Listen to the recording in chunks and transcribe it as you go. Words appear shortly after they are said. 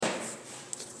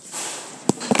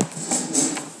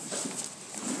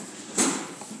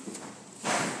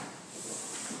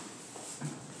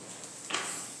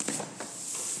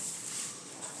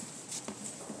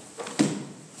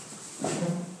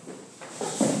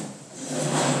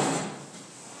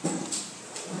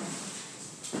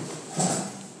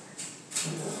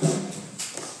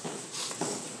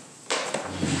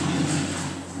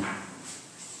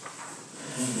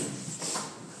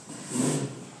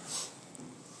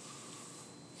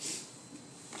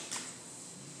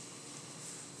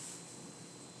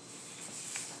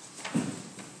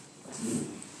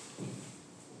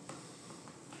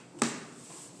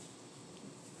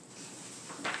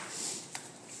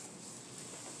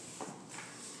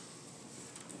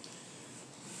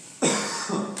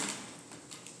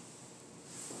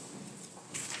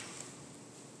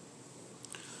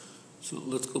So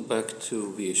let's go back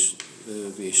to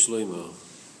Beshalom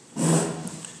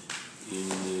in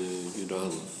Yud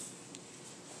Aleph.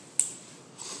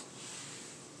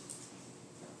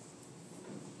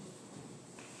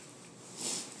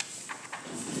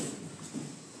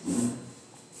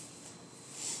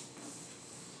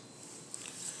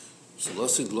 So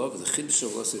Lasid Love, the Chiddush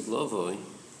of Lasid Lavoi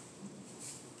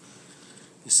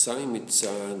is Sai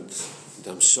Mitzad,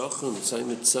 Dam Shachan, Sai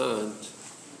Mitzad,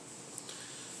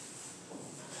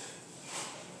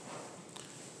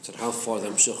 so how far the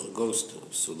Amshacha goes to.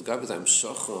 So the guy with the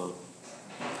Amshacha,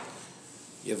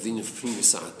 you have the union of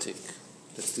Primus Atik,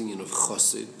 that's the union of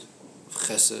Chosid, of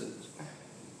Chesed.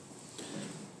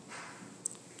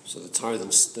 So that's higher than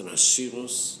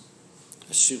Ashirus.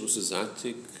 Ashirus is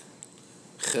Atik,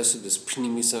 Chesed is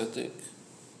Primus Atik.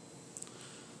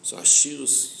 So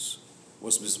Ashirus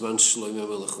was Bizman Shlomo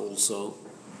Melech also.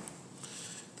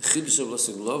 The Chiddush of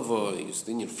Lasig Lava is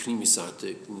the union of Primus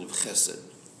Atik, the union of Chesed.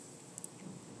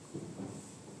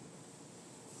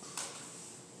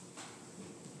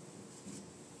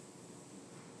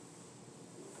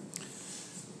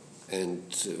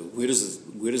 And where does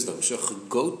the Amshacha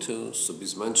go to? So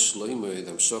Bizman Shlomo,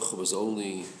 the Amshacha was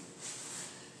only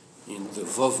in the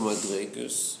Vav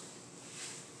Madregas.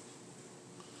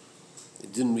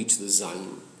 It didn't reach the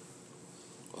Zayin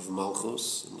of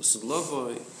Malchus. And the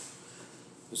Lavoi,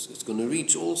 it's going to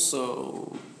reach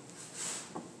also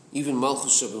even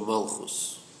Malchus Sheba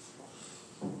Malchus.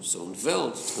 So in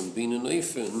Welt, it's going to be in an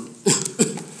Eifen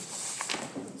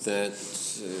that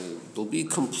there'll be a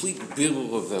complete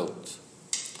birur of Welt.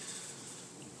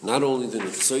 Not only the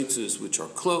Nitzitzes which are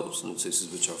close,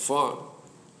 Nitzitzes which are far.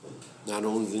 Not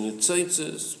only the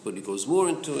Nitzitzes, but he goes more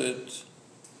into it.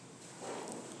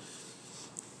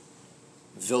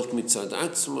 Welt mitzad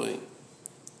atzmai,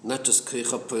 not just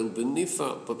Keicha Poel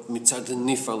B'Nifal, but mitzad the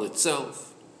Nifal itself.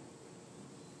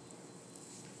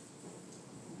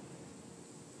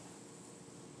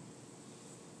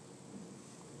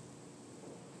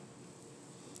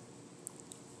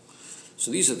 So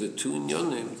these are the two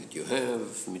inyanim that you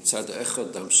have. Mitzad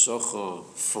echad dam shocha.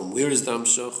 From where is dam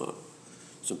shocha?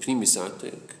 So primis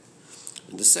atik.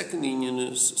 And the second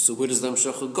inyan is, so where does dam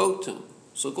shocha go to?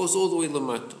 So it goes all the way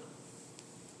lamata.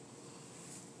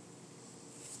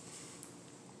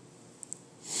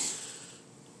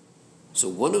 So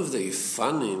one of the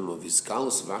ifanim of his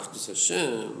galus v'achdus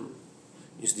Hashem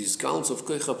is the galus of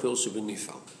Keicha Poel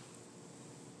Shebenifal.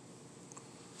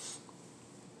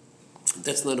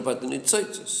 That's not about the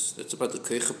Nitzitzes. That's about the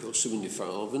Keicha Poel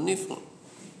Shebenifal of Nifal.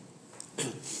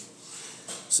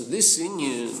 So this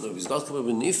inyan of his galus of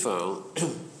Nifal,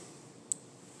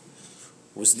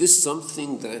 was this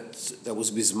something that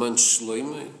was Bizman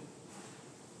Shlomo?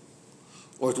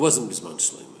 Or it wasn't Bizman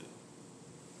Shlomo?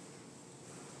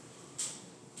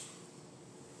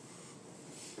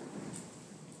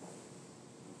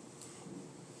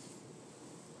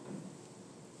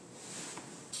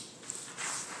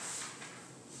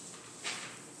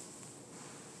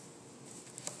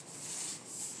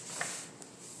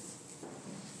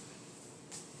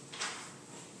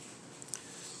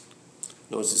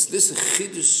 No, is this a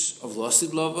chiddush of Lasid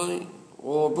Lavai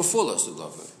or before Lasid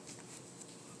Lavai?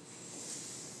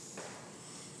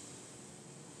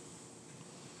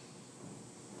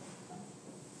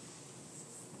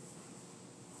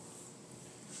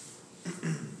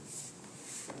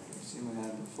 You've seen we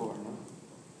had before, no?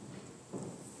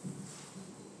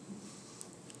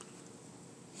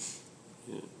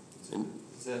 Yeah. And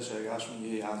זה שהרגש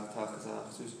מי תחת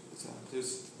החסוס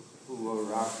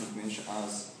הוא רק מפני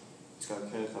שאז it's got a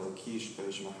kerech of a kish, but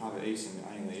it's mahave esim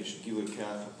ayin leish gilu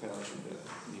kerech of kerech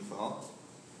nifal.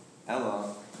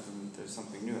 Ella, there's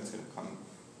something new that's going to come.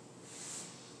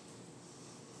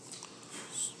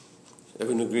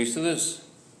 everyone agrees to this?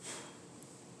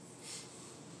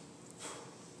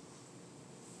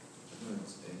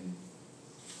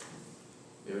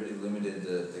 We already limited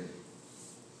the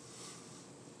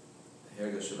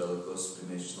Hergash of Elikos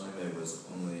B'Meish Shlomo was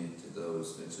only to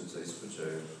those Nitzitzes which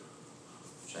are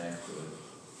shaykh to it.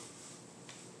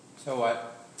 So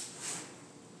what?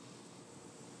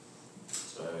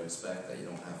 So I would expect that you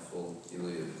don't have full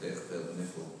Gilui of Keicha Poel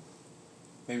B'Nifal.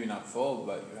 Maybe not full,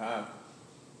 but you have.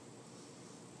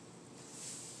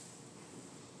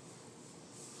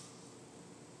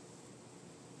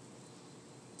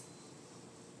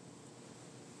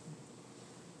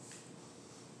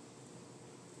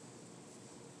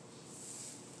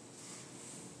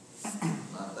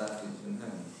 Not that you can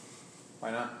have.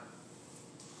 Why not?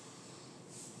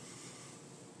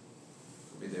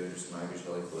 Could be they were just Magish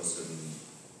Elikos and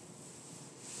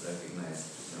recognize,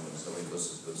 so this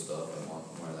is good stuff, I want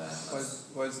more of that.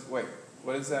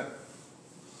 What does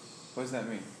that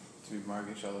mean, to be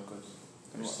Margish Elokus?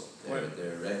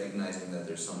 They're recognizing that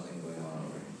there's something going on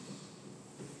over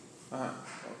here.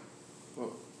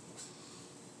 Well,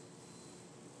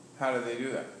 how do they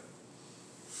do that?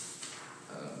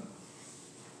 I don't know.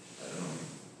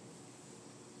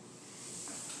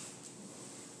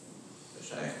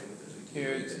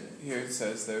 Here it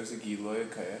says there's a Giloy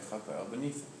Kayach Hapel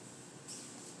beneath.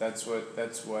 That's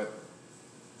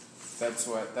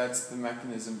the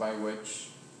mechanism by which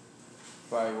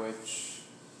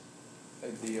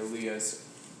the Aliyahs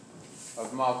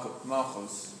of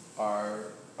Malchus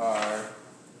are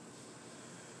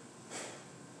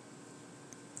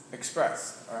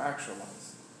expressed, are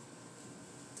actualized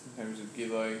in terms of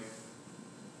Giloy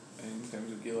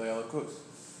Elokus.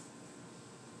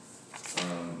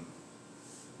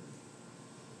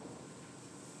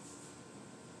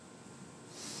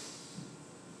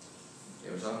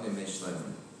 We're talking to Mishlem.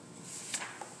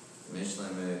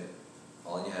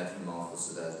 All you had from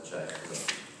Malchus is as a check.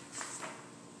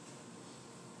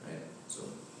 Right? So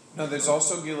There's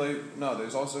also Giloy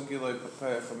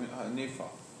Nifa.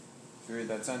 If you read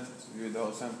that sentence, if you read the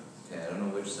whole sentence. Okay, I don't know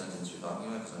which sentence you're talking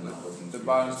about because I'm not looking The through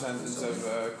bottom sentence of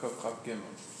Kuf Chaf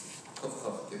Gimel. Kuf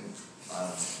Chaf Gimel.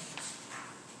 Bottom sentence.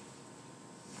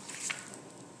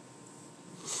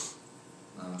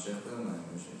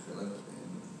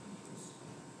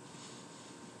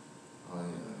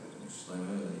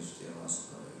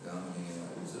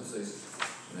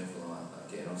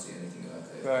 Okay, I don't see anything like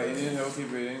that. Right, you didn't know,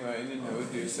 keep reading, right, you didn't know,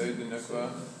 do you say the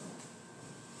Nukva?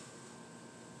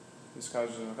 This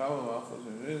causes a couple of Malchus,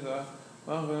 and it is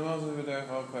Malchus with their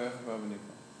Chal Kayach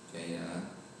Babanipa. Okay, yeah.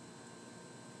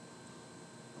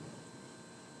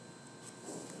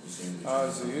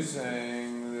 So you're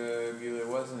saying the Gilead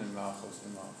wasn't in Malchus,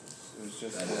 It was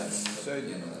just that's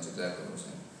exactly what I'm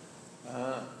saying.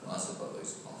 Lots of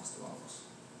others belongs to Malchus.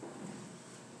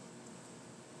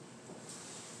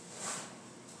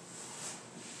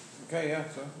 Okay, yeah,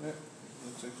 so, yeah,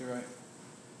 looks like you're right.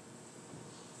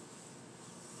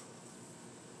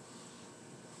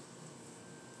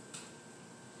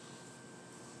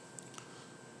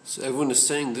 So everyone is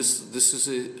saying this is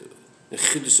a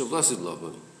chiddush of Lasid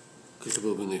Lava,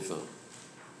 Kichabel B'Nifa.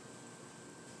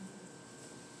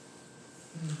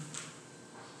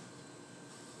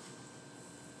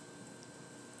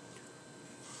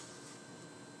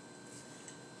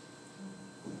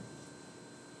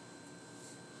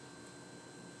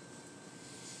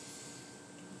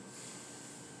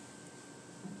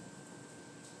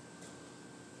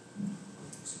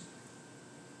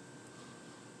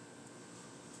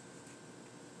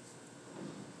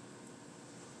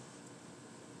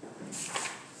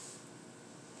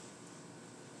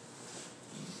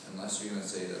 Unless you're going to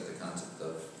say that the concept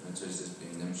of mitzvahs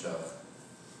being nimshach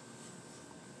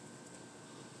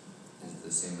is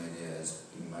the same idea as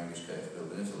being margish kayach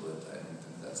b'nifel, but I don't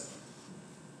think that's.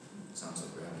 It sounds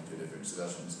like we're having two different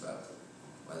discussions about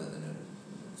whether the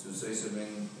mitzvahs are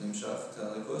being nimshach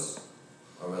telekus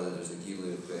or whether there's a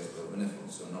gilu of kayach b'nifel.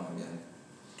 So no, again,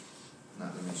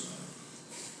 not the Mishnah.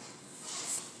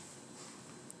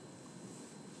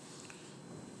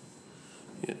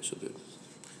 Yeah, so the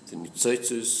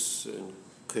Nitzaitis and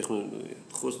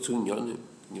Chos Tun Yanim,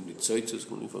 Nitzaitis,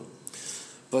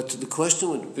 but the question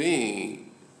would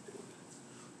be,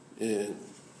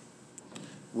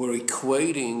 we're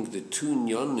equating the Tun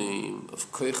Yanim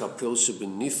of Koich HaPil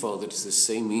Sheb'Nifal that it's the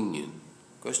same inyan.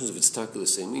 The question is if it's the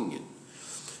same inyan.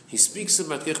 He speaks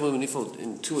about Koich HaPil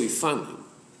in two ifanim.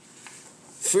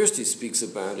 First he speaks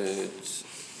about it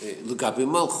L'gabe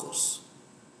Malchus.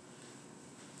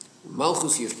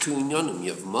 Malchus, you have two inyanim.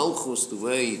 You have Malchus, the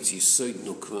way it's Yisoid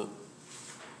Nukva.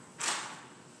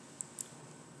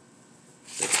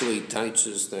 That's the way he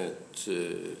teaches that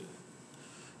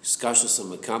Skashas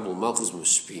and Makabel, Malchus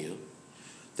Mashpia.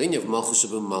 Then you have Malchus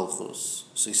Sheba Malchus.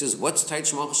 So he says, what's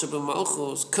Taich Malchus Sheba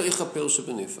Malchus? Koich HaPil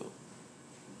Sheba Nifel.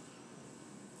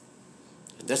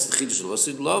 And that's the Chiddush of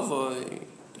Lasid Lavai,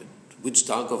 which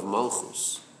dark of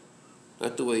Malchus.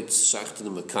 Not the way it's shaykh to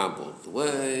the Makabel, the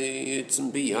way it's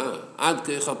in Biyah. Ad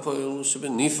Koich HaPil Sheba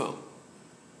Nifel.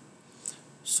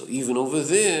 So even over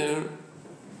there,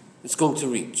 it's going to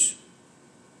reach.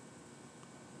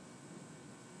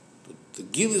 The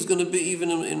Gil is going to be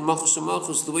even in Malchus and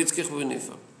Malchus, the way it's Kech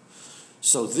B'Nifa.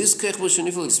 So this Kech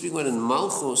B'Nifa he's speaking about in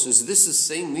Malchus is this the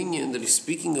same minyan that he's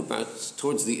speaking about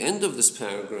towards the end of this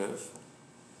paragraph,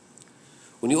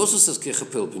 when he also says Kech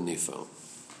B'Nifa.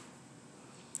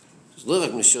 It's a little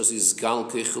like Mishos is Gal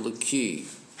Kech L'Ki,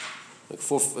 like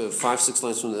 5-6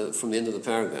 lines from the end of the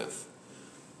paragraph.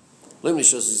 למי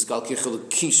שעושה גל ככל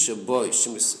קישה בוי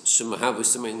שמהווה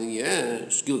סמן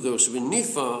יש גיל ככל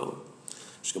שבניפל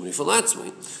שגם ניפל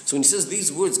עצמי. So when he says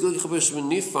these words גיל ככל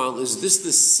שבניפל, is this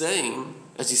the same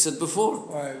as he said before?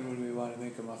 Why would we want to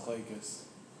make a machlekes?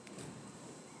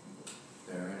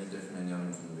 They're already different in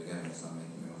Yom from the beginning. It's not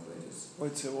making me religious.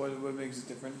 What makes it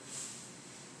different?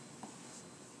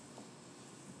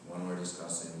 One, we're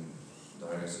discussing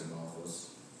Dargis and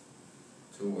Malchus.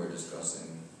 Two, we're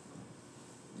discussing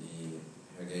the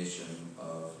irrigation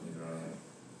of Midraim.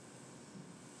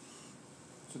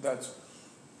 So that's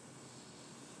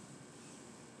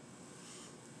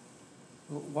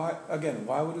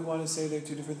why would we want to say they're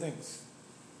two different things?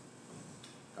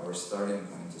 Our starting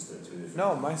point is they're two different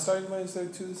No, things. my starting point is they're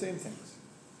two the same things.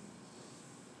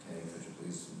 Okay, could you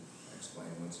please explain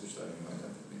what's your starting point? That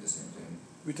would be the same thing.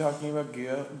 We're talking about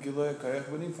Gilui Kayach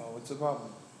B'Nifal. What's the problem?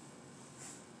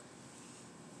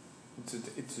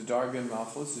 It's a Dargan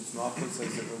Malchus. It's Malchus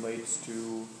as it relates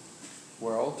to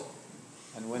world.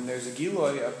 And when there's a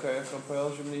Gilui of Kayach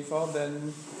B'Nifal,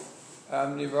 then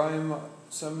Nivraim,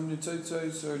 some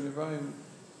Nitzotzos or Nivraim,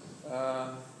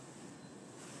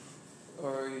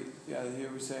 here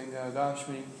we're saying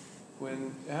Gashmi,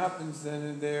 when it happens,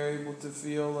 then they're able to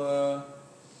feel a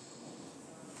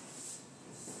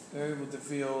little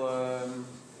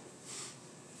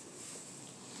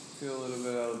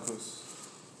bit alikus.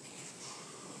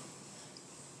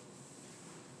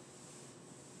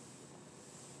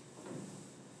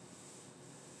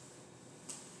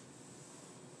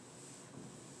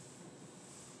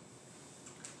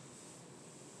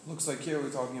 Looks like here we're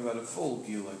talking about a full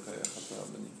Gilui Kayach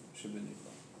B'Nifal.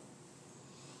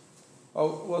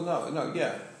 Oh, well, no,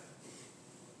 yeah.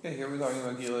 Yeah, here we're talking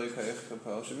about Gilui Kayach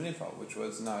B'Nifal, which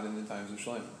was not in the times of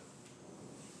Shlomo.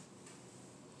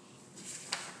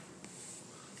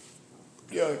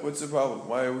 Yeah, like, what's the problem?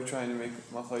 Why are we trying to make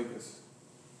machlekes?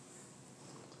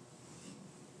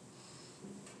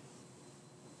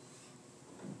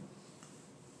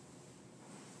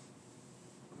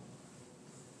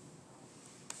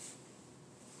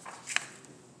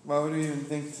 Why would we even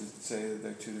think to say that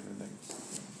they're two different things?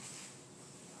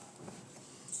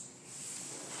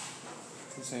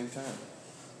 At the same time,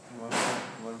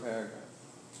 one paragraph.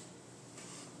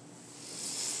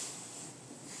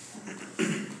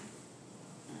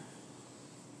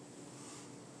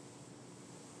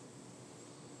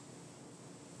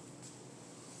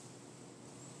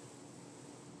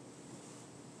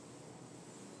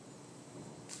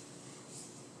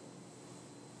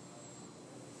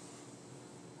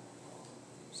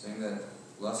 Saying that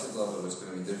Lasik Lava is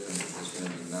going to be different if there's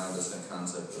going to be now this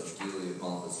concept of Gili of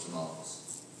Malchus to Malchus.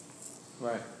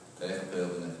 Right.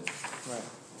 Right.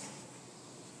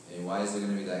 And why is it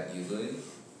going to be that Gili?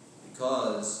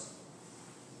 Because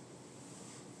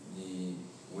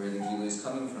where the Gili is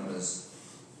coming from is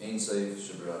Ein Seif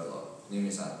Shabbaradlah,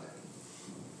 Nimis Atik.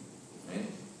 Right?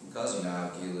 Because you now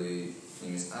have Gili,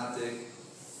 Nimis Atik,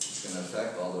 it's going to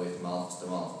affect all the way to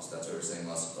Malchus. That's what we're saying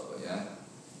Lasik Lava, yeah?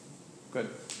 Good.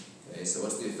 Okay, so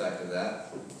what's the effect of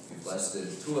that? We've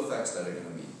listed two effects that are going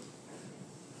to be.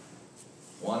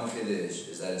 One Kiddush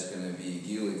is that it's going to be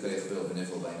Gili Kayach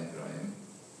B'Nifel by Nifraim.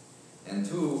 And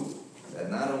two, that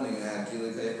not only going to have Gili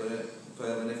Kayach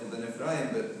B'Nifel by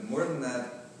Nifraim, but more than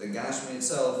that, the Gashmi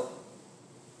itself,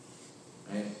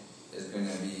 right, is going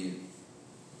to be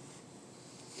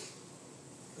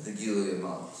the Gili of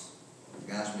Malchus.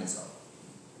 The Gashmi itself.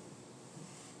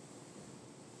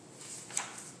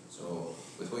 So,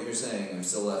 with what you're saying, I'm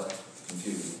still left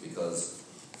confused because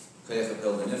Kayach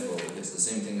Apel Benifel, if it's the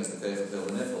same thing as the Kayach Apel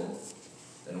Benifel,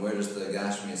 then where does the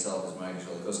Gashmi itself as Margish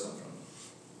Alikus come from?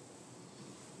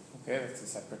 Okay, that's a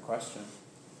separate question.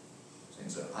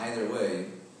 So either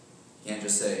way, you can't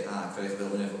just say, Kayach Apel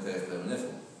Benifel, because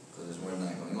there's more than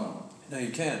that going on. No,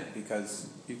 you can't, because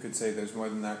you could say there's more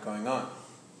than that going on.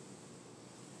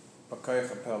 But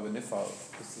Kayach Apel Benifel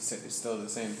is still the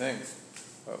same thing.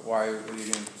 But why are you going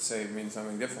to say it means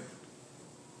something different?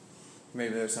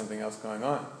 Maybe there's something else going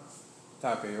on.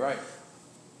 Taka, you're right.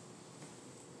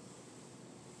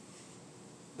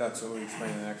 That's what we explain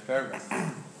in the next paragraph.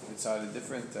 It's out of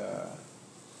different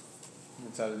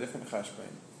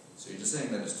chashbein. So you're just saying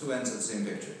that there's two ends of the same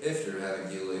picture. If you're having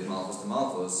Gilui Malchus to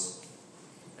Malchus,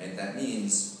 right, that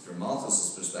means from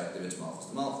Malchus' perspective it's Malchus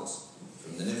to Malchus.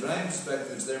 From the Nifraim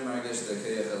perspective it's their Margish, the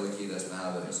Kayach Eliki, that's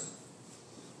Mahaviris.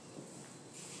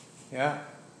 Yeah.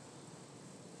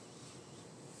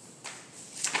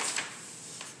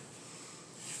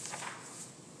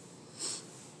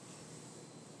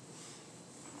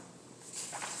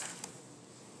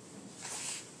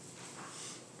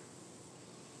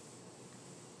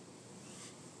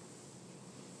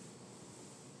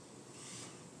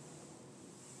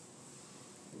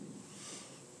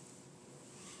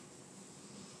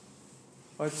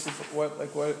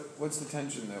 What's the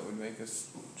tension that would make us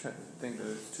think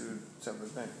that it's two separate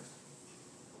things?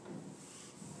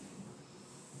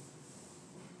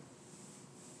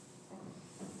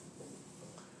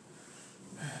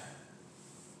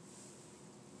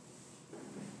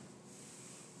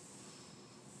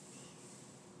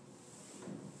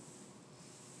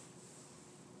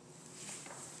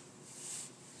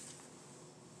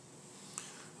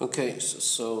 Okay,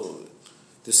 so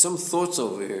there's some thoughts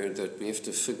over here that we have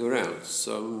to figure out.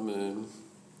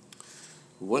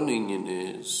 One union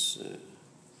is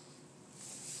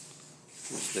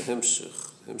the hemshech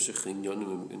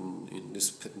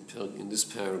in this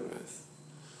paragraph.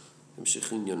 Hemshech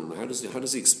inyanim. How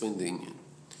does he explain the union?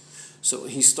 So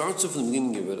he starts off in the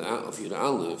beginning of Yud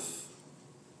Aleph.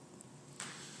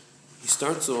 He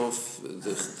starts off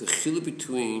the chiluk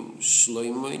between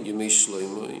shloimai, yemei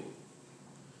shloimai,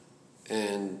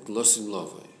 and Losim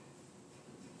Lavai.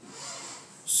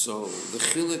 So the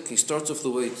chiluk, he starts off the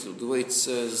way it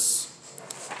says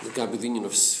the Gabidinian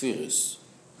of Spheres.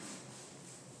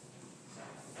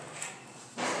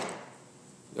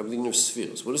 Gabidinian of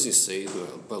Spheres. What does he say?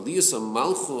 Baliyas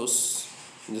Malchus,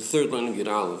 in the third line of Yud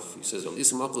Aleph, he says,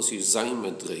 Baliyas Malchus Yizayim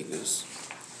Madregas,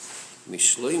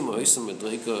 Mishloima Yisam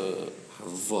Madrega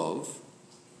Havav,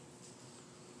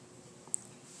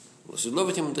 Losim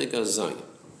Lavai Madrega Zayim.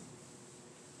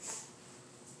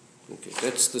 Okay,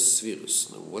 that's the Spheres.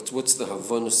 Now, what's the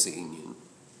Havanus Inyan?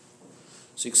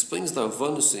 So he explains the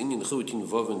Havanus Inyan between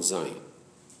Vav and Zayin.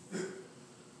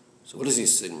 So what does he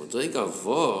say? Madrega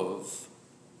Vav,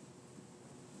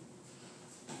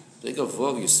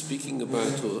 you're speaking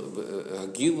about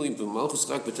Hagilui b'Malchus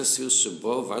Rak b'Tesfir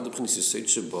Shabbat v'ad b'Chnis Yisayt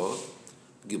Shabbat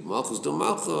Gib Malchus do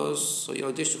Malchus so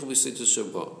Yadeshach b'Yisayt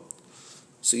Shabbat.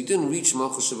 So he didn't reach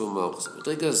Malchus Shabbat Malchus.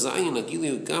 Madrega Zayin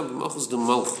Hagilui Gam b'Malchus do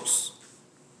Malchus.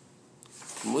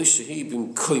 So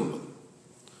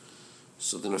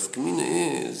the nafkamina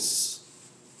is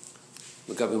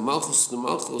the Malchus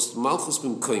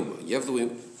bim koima. You have the way.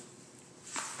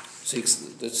 So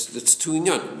that's two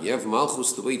inyanim. You have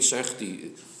Malchus the way it's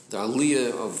the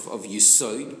aliyah of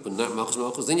Yisod, but not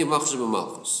Malchus. Then you have Malchus bim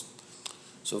Malchus.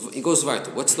 So it goes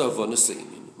weiter. What's the avonas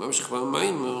inyan? Mamshech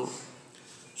v'amaymer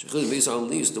shechil beis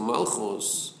aliyah the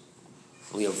Malchus.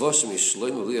 Aliyavoshim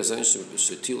yishloim aliyah zayin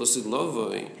shetilas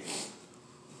idlavai.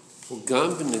 Okay,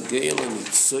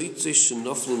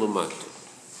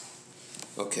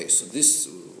 so this,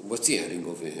 what's he adding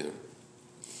over here?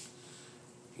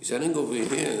 He's adding over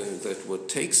here that what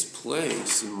takes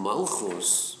place in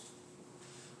Malchus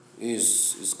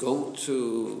is going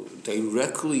to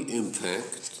directly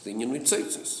impact the Inyan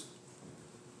Mitzitzis.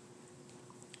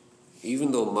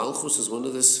 Even though Malchus is one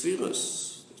of the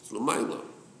spheres, it's L'mayla.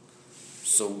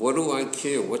 So what do I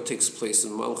care what takes place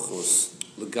in Malchus?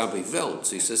 L'gabe Welt.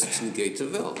 So he says it's negate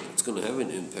Welt. It's going to have an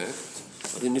impact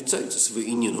on the Nitzitzis.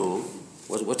 V'inyan hu.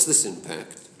 What's this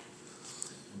impact?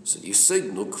 So you say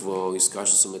Nukva is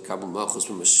kashas mekabel Malchus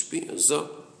b'mashpia. So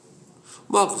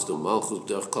Malchus do Malchus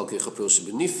derech kol kechapel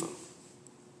shebenifa.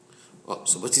 Oh,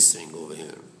 so what's he saying over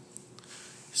here?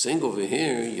 He's saying over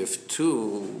here you have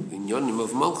two inyanim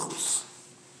of Malchus.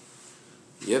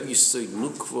 You have Yisod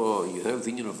Nukva, you have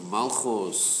the inyan of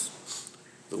Malchus,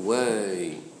 the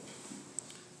way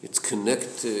it's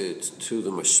connected to the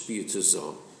Mashpiyah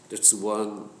Tazah. That's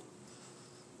one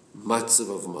matzav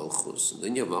of Malchus. And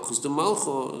then you have Malchus the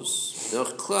Malchus,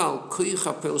 Derech Klal, Kui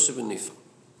Chapel Shebenifa.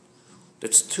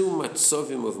 That's two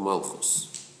matzavim of Malchus.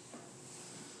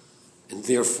 And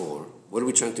therefore, what are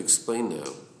we trying to explain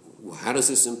now? Well, how does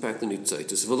this impact the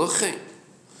Nitzitzis? V'lochein.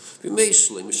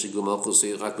 V'meishlei, Mishigul Malchus,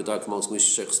 Rak B'dak Malchus,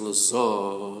 Mishishech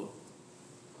L'zah.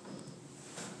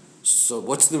 So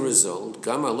what's the result?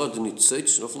 Gam alod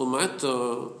nitzeitz noflo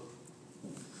mata.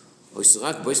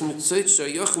 Oisrak bois nitzeitz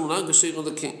shayachim nagasher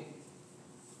olakin.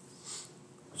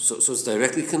 So it's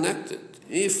directly connected.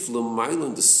 If l'mayla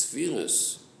in the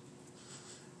spheres,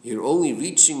 you're only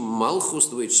reaching Malchus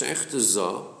the way it's shaykh to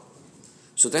Zah,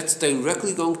 so that's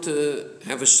directly going to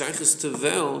have a shaykhis to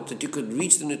Vel that you could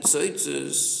reach the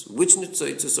nitzaitzes. Which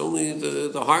nitzaitzes? Only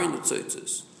the higher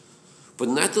nitzaitzes. But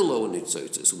not the lower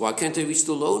nitzitzis. Why can't they reach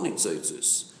the lower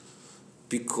nitzitzis?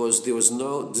 Because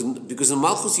because in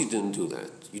Malchus you didn't do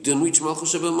that. You didn't reach Malchus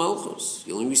Sheba Malchus.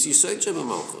 You only reached Yisayt Sheba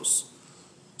Malchus.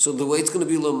 So the way it's going to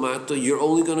be Lamata, you're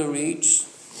only going to reach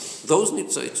those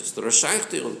nitzitzis that are Shaykh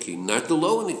Terelki, not the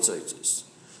lower nitzitzis.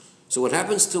 So what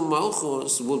happens to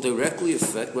Malchus will directly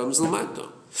affect Rams Lamata.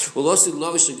 Well, also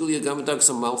Lavish Agilia Gamadag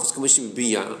Sam Malchus Kamishi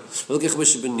Biya, look at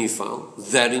Kamishi Benifal,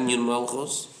 that in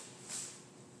Malchus.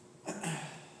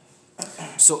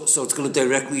 So it's going to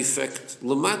directly affect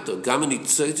Lamata. Gamanit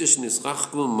Tzeitzis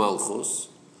Nizrach Malchus.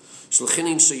 שלכן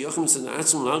הם שייכים מצד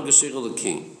עצמם להרגש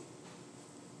אלוקים.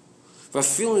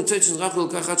 ואפילו ניצוצות רק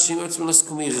לקחת שם עצמם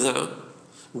לעצמם רע,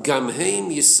 גם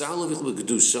הם יסלו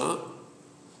בקדושה.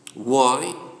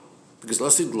 Why? Because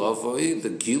Lasid Glavoi, the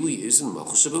Gili is in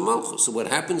Malchus Malchus. So what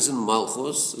happens in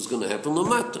Malchus is going to happen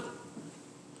Lamata.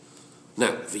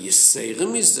 Now, the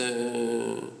Yiseirim is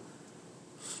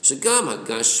שגם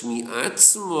הגשמי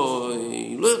עצמו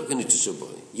לא ירגנית שבוי.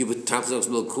 יבטח את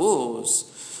מלכוס.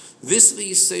 This the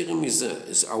Yiseirim is,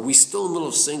 are we still in the middle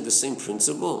of saying the same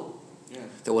principle? Yeah.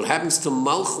 That what happens to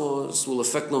Malchus will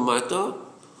affect Lamata?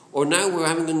 Or now we're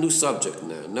having a new subject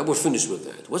now. Now we're finished with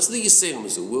that. What's the Yiseirim?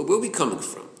 Where are we coming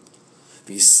from?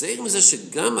 The Yiseirim is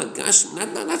shegam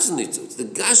agashmi, not just nitzot. It's the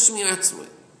gashmi atzmai.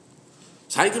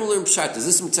 So how are you going to learn pshat? Is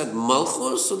this mitzad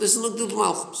malchus or this is not good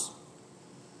malchus?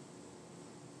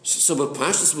 So by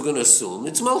pashtus we're going to assume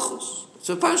it's malchus. It's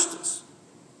a pashtus.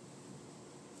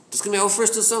 That's going to be our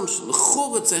first assumption.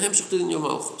 L'chor it's a hemshech to your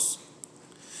malchus.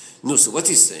 No, so what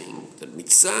he's saying, that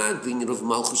mitzad, the union of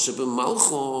malchus sheba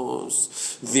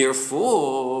malchus,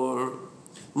 therefore,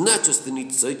 not just the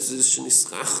nitzotzes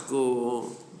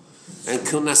shenischachko, and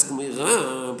kilnas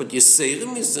gmeira, but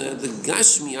Yiseirim is the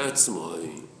gashmi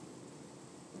atzmoi.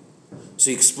 So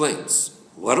he explains,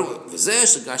 v'zeh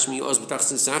shegashmi yoz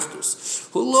b'tachs nisachtus,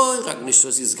 hu lo rak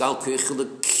nishos yizgal koich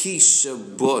l'kisha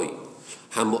boy,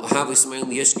 havis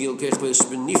mein yesh gil koich boy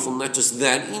shbenifel, not just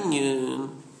that inyan,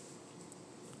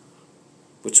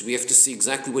 which we have to see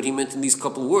exactly what he meant in these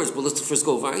couple words. But let's first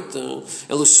go weiter.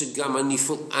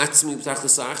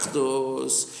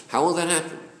 How will that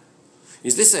happen?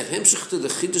 Is this a hemshech to the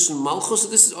Chiddush and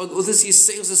Malchus, or this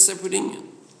Yisei is a separate Indian?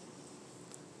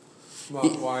 Well,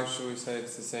 why should we say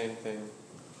it's the same thing?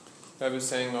 I was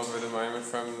saying over the Maamar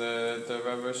from the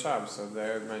Rebbe Shab, so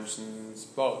there it mentions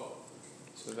both.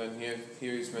 So then here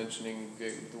he's mentioning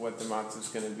what the matzah is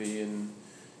going to be in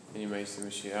Yemei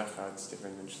Mashiach. It's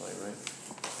different than Shalem, right?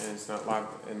 And it's not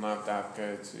in Lav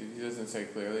Davka. He doesn't say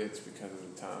clearly it's because of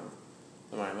the time.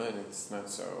 The Maamar, and it's not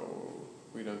so.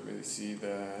 We don't really see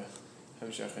the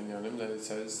Hamshach and Yanim that it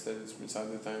says that it's mitzad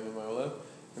the time of Ma'ala.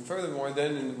 And furthermore,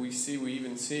 then we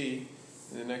even see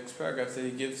in the next paragraph that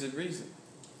he gives it reason.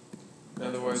 In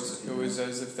other words, it was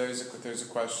as if there's a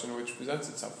question which presents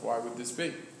itself. Why would this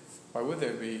be? Why would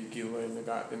there be Gila in the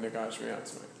Gashmi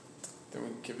Atzmai? Then we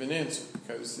give an answer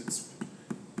because it's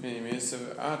minimus of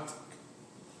Atik.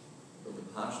 But the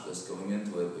Pashtas going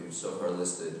into it, we so far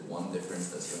listed one difference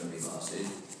that's going to be Lasid,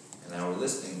 and now we're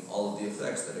listing all of the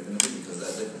effects that are going to be because of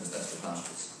that difference. That's the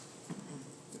Pashtas.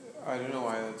 I don't know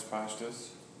why that's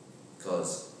Pashtas.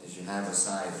 Because if you have a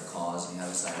side of cause, you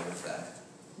have a side of effect.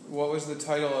 What was the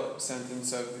title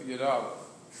sentence of Yadab?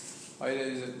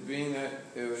 Is it being that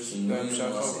it was the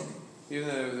Hamshacha? Even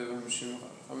though the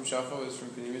Hamshacha was from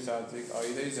Pnimis Atik,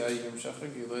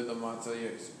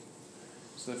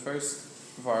 so the first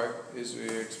part is we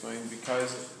explained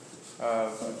because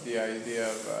of the idea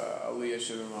of Aliyah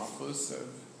Sheva Malchus.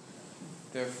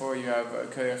 Therefore, you have a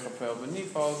Kayach Apel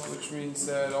Benifal, which means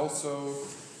that also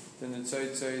the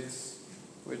Nitzotzos,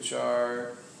 which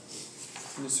are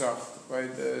Nisrach, right?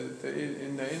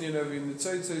 In the Indian of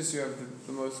Nitzotzos, you have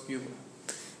the most Gila.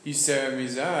 Yisera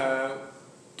Mizah,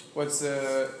 what's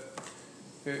the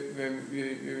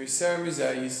Yisera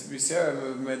Mizah?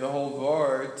 Yisera made the whole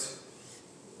board.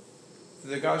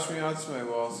 The Gashmi Atzmai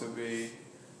will also be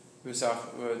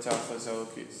Tachas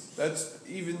Elokis.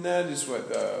 That is what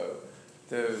the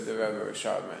Rebbe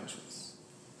Rashab mentions.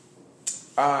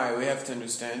 We have to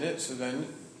understand it, so then,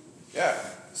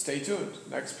 stay tuned.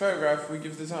 Next paragraph, we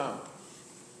give the time.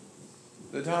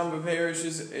 The time of Perish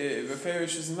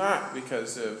is not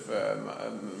because of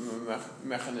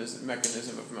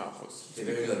mechanism of Malchus. Okay,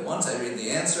 very good. Once I read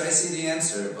the answer, I see the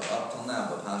answer, but up till now,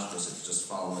 but Pashtus, it's just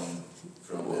following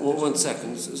from... One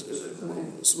second.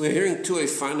 So we're hearing two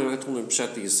final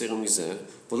pshat the Yiseirim Mizeh,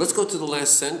 but let's go to the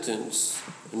last sentence.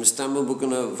 In Mistamah, we're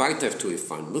going to weiter to a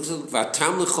final. Look at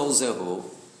Vatam L'chol Zeho,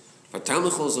 Vatam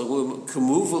L'chol Zeho,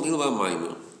 Kamu V'lil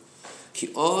V'Maymer, Ki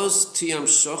Oz Tiyam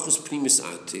Shochus Pnimis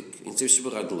Atik, in Tziv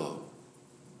Sheberadlo,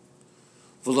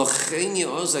 V'lochen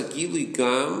Yoz Agili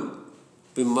Gam,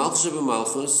 B'malchus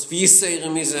B'malchus,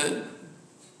 V'Yiseirim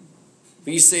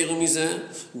Mizeh,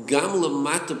 Gam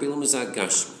L'mata B'Ilam Mizah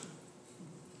Gashmi,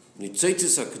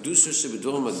 Nitzotzos HaKedusha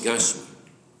Shebedvorim HaGashmi,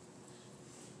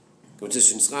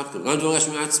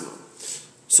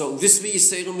 so this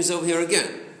Yiseirim is over here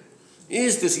again.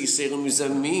 Is this Yiseirim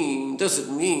mean? Does it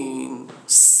mean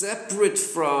separate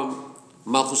from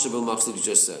Malchus Shebel Malchus that you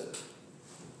just said?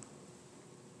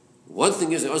 One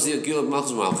thing is Ozi Agil of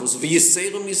Malchus Malchus.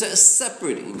 Yiseirim is a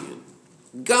separate Indian.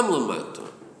 Gam Lamata.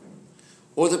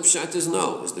 Or the pshat is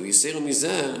no. Is the Yiseirim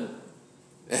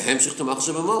Hemshich to Malchus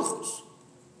Malchus.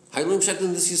 Haylim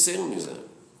Shetin this Yisrael Mizah.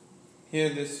 Here,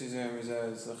 this Yisrael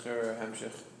Mizah is the Chera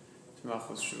Hemshich to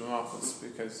Malchus Malchus,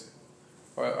 because,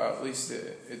 or at least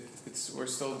it's we're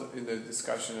still in the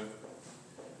discussion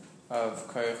of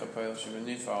Koyach HaPayel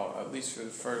Shebenifal, at least for the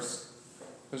first.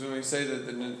 Because when we say that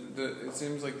it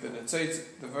seems like the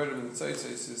Netzaitz, the word of Netzaitz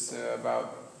is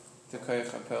about the Koyach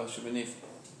HaPayel Shebenifal.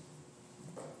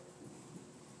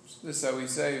 This is how we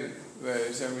say, that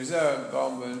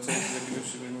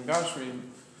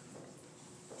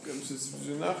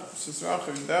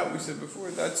we said before,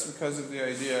 that's because of the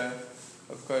idea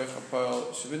of Koyach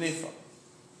HaPayel Shebenifal.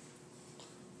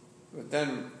 But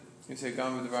then you say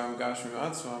Gam V'Devarim Gashmi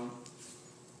Atzmam.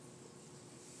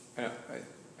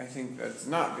 I think that's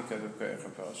not because of Koyach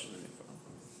HaPayel Shebenifal.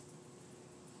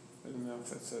 I don't know if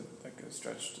that's like a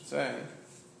stretch to say,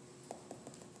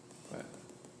 but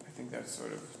I think that's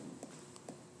sort of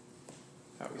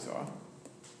how we saw.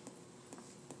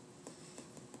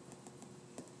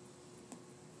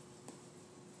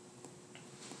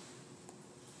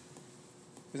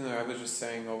 Isn't the Rebbe just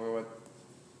saying over what?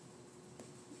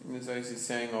 In this case, he's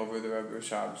saying over the Rebbe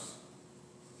Rashab's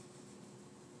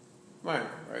mind,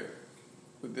 right?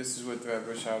 But this is what the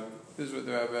Rebbe Rashab, this is what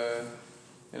the Rebbe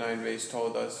in Ein Beis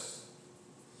told us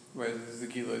where the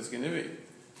Gila is going to be.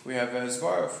 We have a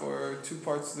Zvara for 2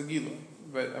 parts of the Gila,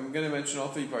 but I'm going to mention all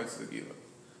 3 parts of the Gila.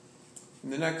 In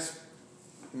the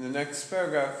next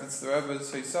paragraph, it's the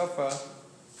Rebbe's Heisafa.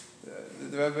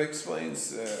 The Rebbe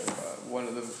explains one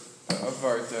of the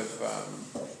part of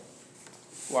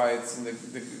why it's in the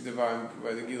Devarim,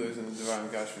 why the Gila is in the Devarim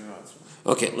Gashmi Matzah.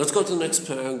 Okay, let's go to the next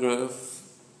paragraph,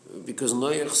 because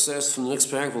Noach says from the next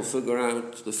paragraph we'll figure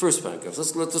out the first paragraph.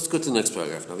 Let's go to the next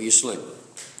paragraph now. Yishlem.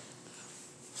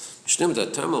 Yishlem da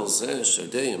tamal zeh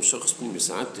shadei yamshoch pnimis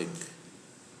atik.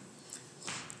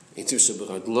 Itiv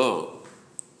sheberadlo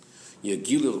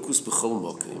yagil elkus b'chol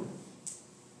mokim.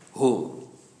 Who?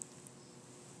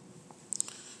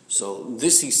 So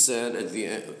this he said at the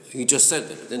end, he just said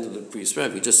that at the end of the previous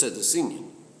paragraph, he just said the singing.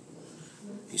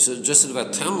 He just said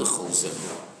about tam l'chol zeh.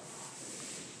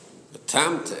 The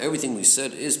tam to everything we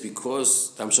said is because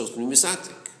tam shows pnimis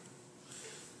atik.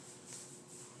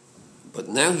 But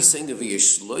now he's saying the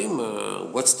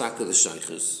v'yeshloima, what's taka the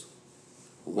shaykhs?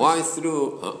 Why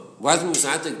through pnimis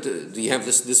atik do you have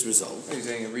this result? He's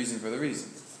saying a reason for the reason.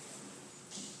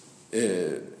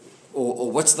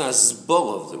 Or what's the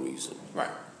asbol of the reason?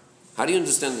 Right. How do you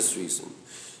understand this reason?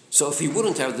 So if he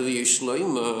wouldn't have the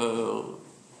v'yeshloima,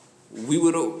 we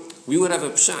would have a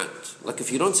pshat. Like if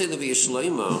you don't say the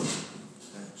v'yeshloima,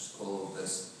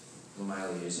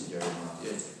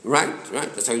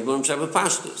 right. That's how you learn Shabbat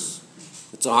Pashtus.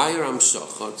 It's a higher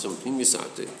amshacha, it's something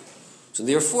misatik. So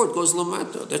therefore it goes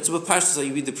lamata. That's what Pashtus how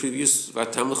you read the previous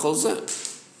vatam l'chol zeh.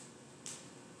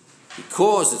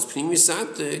 Because it's pnim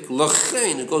misatik,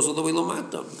 lachein it goes all the way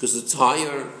lamata because it's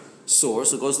higher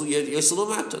source. It goes yes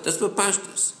lamata. That's what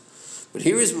Pashtus. But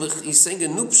here he's saying a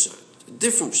new pshat, a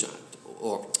different pshat,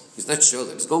 or he's not sure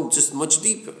that he's going just much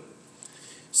deeper.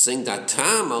 Saying that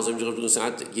tam as I'm just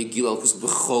saying yegil alkus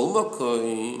b'chol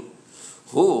makom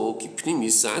hu ki pnim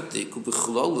yisatik u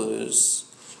b'chlolos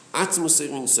atzmus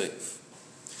erin seif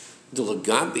the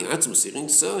lagabi atzmus erin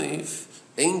seif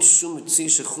ein shum mitzi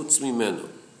shechutz mimeno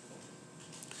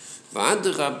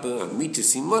v'adrab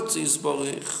amitis imotzi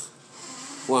yisborich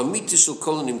hu amitis shel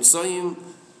kol nimtzayim.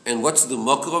 And what's the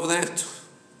mocker of that?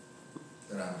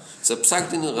 It's a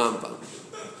psak in the Rambam.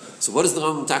 So what does the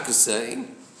Rambam Taka say?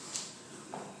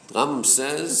 The Rambam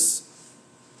says,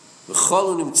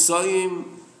 "V'chol nimtzayim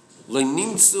lo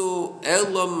nimtzu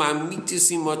elo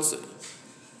mamitis imotzei."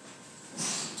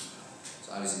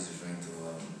 So obviously he's referring to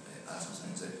Atmos.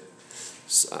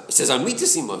 It says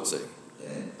amitis imotzei.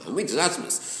 Amitis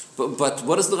atmos. But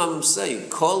what does the Rambam say?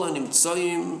 Kol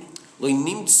nimtzayim lo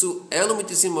nimtzu elo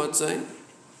mamitis imotzei.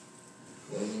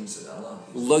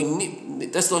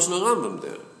 That's Lashon Rambam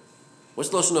there. What's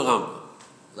Lashon Rambam?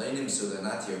 They're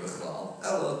not here b'chlal.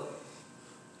 Elo.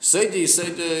 Say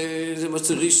the what's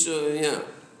the rish? Yeah.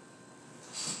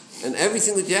 And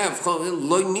everything that you have,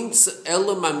 lo nimtza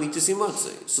elo mamitis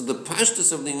imotzei. So the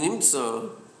pashtus of the nimtza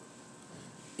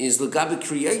is the gabi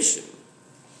creation.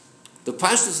 The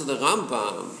pashtus of the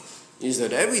Rambam is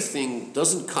that everything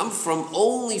doesn't come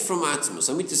only from atzmos,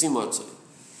 amitis imotzei.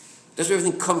 That's where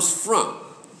everything comes from.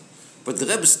 But the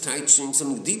Rebbe is teaching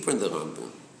something deeper in the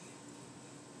Rambam.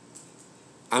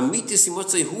 Amitis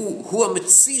imotzei hu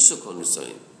amitzi shel kol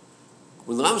nisayin.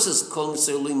 When the Rambam says kol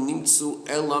nisayin lo nimtzu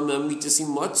ela amitis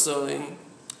imotzei,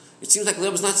 it seems like the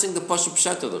Rebbe is not saying the pashup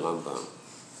pshat of the Rambam.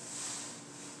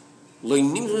 Lo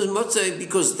nimtzu imotzei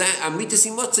because that amitis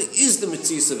imotzei is the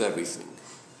mitzvah of everything.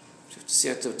 You have to see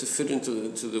how to fit into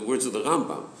the words of the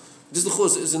Rambam. This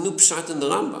is a new pshat in the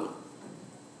Rambam.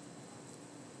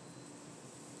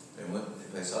 And what,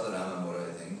 if I saw the Rambam, what do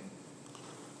I think?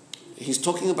 He's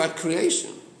talking about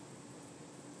creation.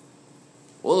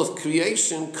 All of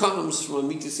creation comes from a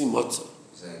mitzvah motzah.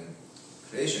 Saying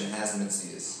creation has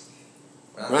mitzias.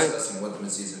 We're not Right. discussing what the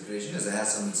mitzias of creation is. It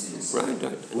has some mitzias. Right. And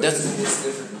Where does this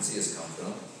different mitzias come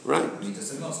from? right.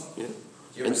 Mitzvahs and Muslim. Yeah.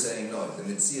 Here we're saying no. The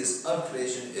mitzias of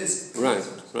creation is Right.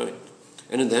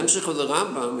 And in the Hemshech of the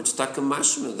Rambam, it's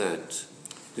takamashma that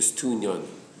there's two inyan.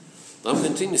 The Rambam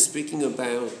continues speaking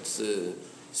about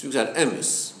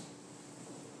emes.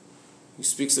 He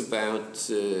speaks about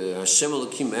Hashem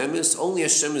Elokim emes. Only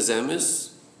Hashem is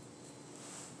emes.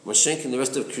 Mashenk and the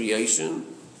rest of creation.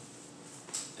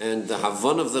 And the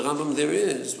Havon of the Rambam there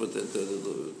is, what the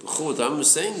Rambam is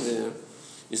saying there,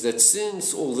 is that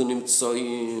since all the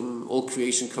Nimtzayim, all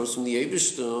creation comes from the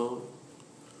Eibishter,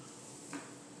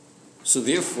 so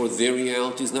therefore their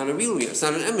reality is not a real reality, it's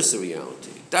not an emissary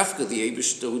reality. Dafka, the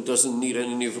Eibishter, who doesn't need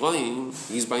any Nivraim,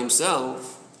 he's by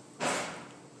himself,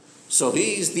 so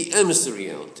he is the emissary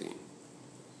reality.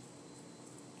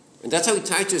 And that's how he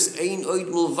teaches Ein Oid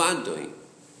Mulvadoi.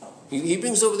 He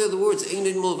brings over there the words Ein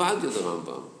Oid Mulvadoi, the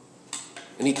Rambam.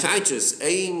 And he teaches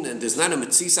Ein, and there's not a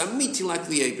Metzis Amiti like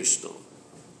the Eibishter.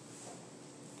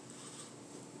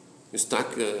 I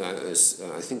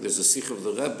think there's a Sikh of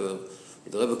the Rebbe.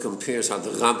 The Rebbe compares how the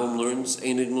Rambam learns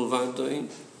Ein Oid Mulvadoi,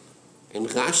 and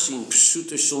Rashi in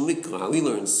Pshuta Shel Mikra, how he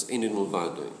learns Ein Oid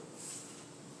Mulvadoi.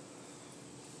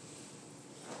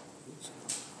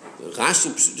 Rashi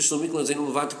in Pshuta Shel Mikra learns Ein Oid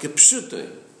Mulvadoi Kepshuta.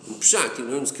 In Pshat, he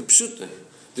learns Kepshuta.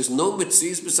 There's no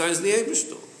Metzis besides the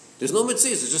Eibishter. There's no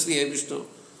Metzis, it's just the Eibishter.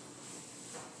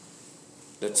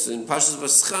 That's in Pashas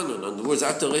Vaschanan, on the words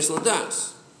Atar Reis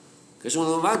Ladas.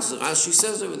 Rashi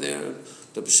says over there,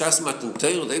 the B'shas Matan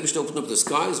Torah, the Eibishter opened up the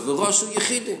skies, V'roshu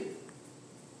Yechidim.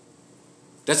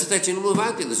 That's the Teichin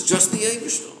Mulvadi, that's just the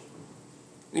Eibishter.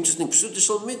 Interesting, Pshuta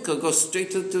Shel Mikra goes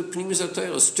straight to Pnimis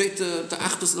HaTorah, straight to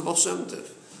Achdus the Baal Shem Tov.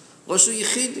 Roshu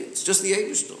Yechidim, it's just the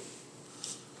Eibishter.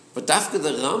 But Dafka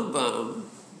the Rambam,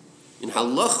 in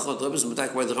Halacha, the Rebbe is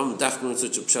medayek why the Rambam Dafka learns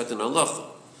such a pshat in Halacha.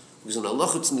 Because in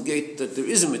Halacha it's negate that there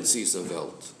is a Metzias of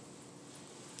Welt.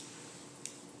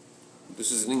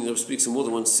 This is an English Rebbe speaks in more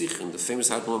than one Sikh, and the famous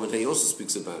Hat Mohammed Hay also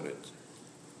speaks about it.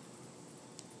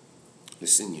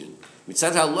 This Indian.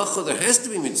 Mitzad Halacha, there has to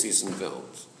be Metzias in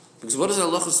Welt. Because what does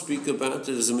Halacha speak about?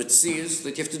 There's a Metzias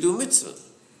that you have to do a mitzvah.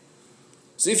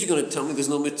 So if you're going to tell me there's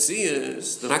no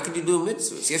Metzias, then how can you do a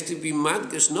mitzvah? So you have to be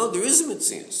madgash. No, there is a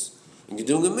Metzias. And you're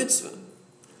doing a mitzvah.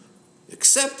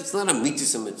 Except it's not a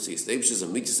mitzvah mitzvah. The Eibush is a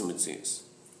mitzvah mitzvah.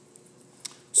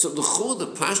 So the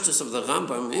pashtus of the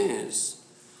Rambam is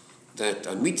that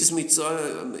a mitzvah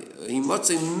mitzvah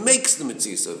makes the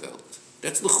mitzvah of Welt.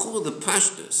 That's the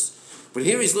pashtus. But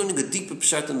here he's learning a deeper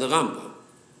pshat in the Rambam.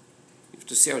 You have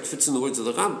to see how it fits in the words of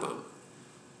the Rambam.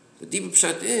 The deeper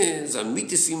pshat is a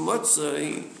mitzvah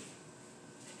mitzvah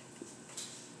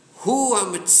hu a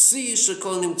mitzvah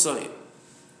shekol nimtzayim.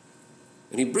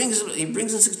 And he brings in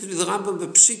 63 the Rambam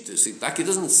b'pshitus. He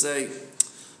doesn't say,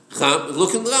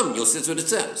 look in the Rambam, you'll see that's what it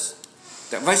says.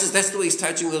 That's the way he's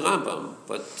touching the Rambam.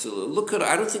 But look at it,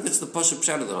 I don't think that's the pasha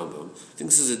pshat of the Rambam. I think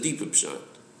this is a deeper pshat.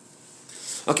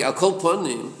 Okay, I'll call upon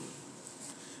him.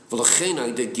 V'lachein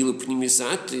ha'idei gilu pnimis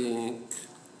atik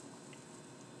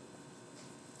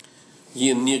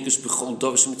yeh nirgish b'chol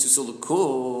davar shemitzvah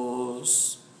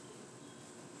l'kos.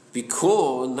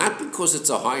 Not because it's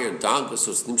a higher daga,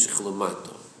 so it's nimshich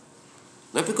lamata.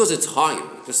 Not because it's higher.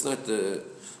 That's not the.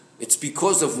 It's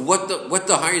because of what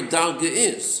the higher daga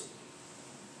is.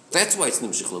 That's why it's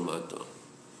nimshich lamata.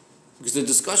 Because the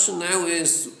discussion now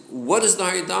is what is the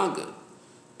higher daga,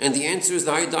 and the answer is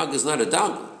the higher daga is not a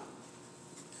daga.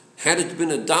 Had it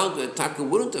been a daga, taka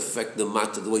wouldn't affect the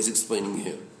mata the way he's explaining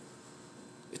here.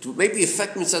 It would maybe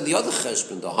affect inside the other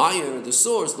cheshbon. The higher the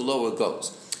source, the lower it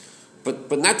goes.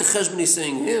 But not the cheshbon he's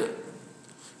saying here.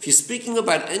 If you're speaking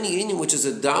about any union which is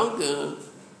a dalga,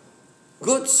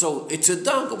 good, so it's a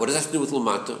dalga. What does that have to do with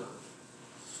lamata?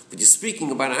 But you're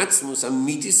speaking about atzmus,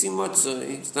 amitis imatzah.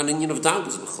 It's not an union of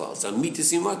dalgas b'chlal. It's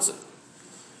amitis imatzah.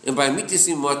 And by amitis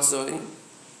imatzah,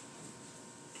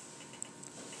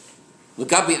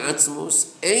 l'gabi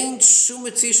atzmus, ain't shum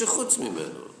metzias chutz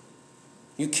mimenu.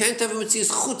 You can't have a metzias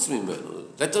chutz mimenu.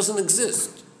 That doesn't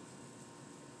exist.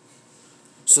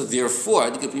 So therefore, I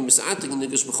think if you misating the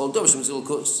nigish b'chol davar shemitzvah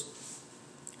l'kos.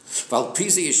 Val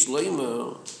Pisa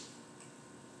Yishleima.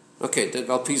 Okay, then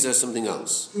Val Pisa has something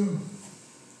else. In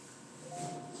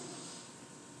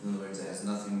other words, it has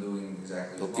nothing doing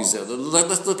exactly with Pizeh.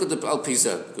 Let's look at the Al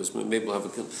Pizeh, because maybe we'll have a...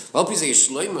 Al Pizeh is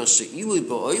Shloima, she'ili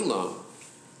ba'oila,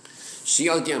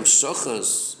 she'al gam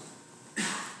shochas,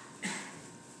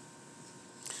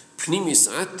 pnimis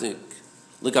atik,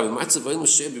 legabe matzav oil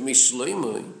Moshe b'mei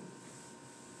Shloima,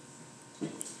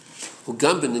 הוא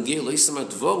גם בנגיע לעצם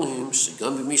הדבורים,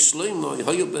 שגם במי שלמה,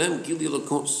 היו בהם גילי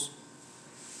לקוס.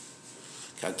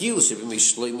 כי הגיל שבמי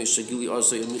שלמה, שגילי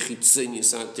אז היה מחיצני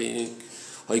עתיק,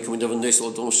 היו כמו דבר נס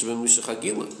לאדום שבמשך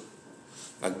הגילה.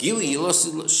 הגילי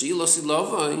שיהיה לסי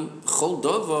להווי, בכל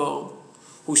דבר,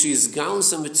 הוא שיסגל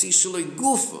סמציא שלו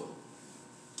גופה.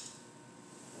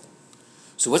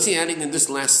 So what's he adding in this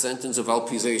last sentence of Al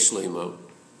Pizeh Shlomo?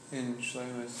 In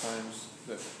Shlomo's times,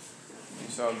 that you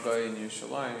saw a guy in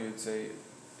Yerushalayim, you'd say,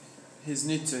 his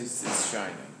nitzitz is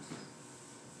shining.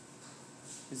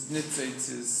 His nitzitz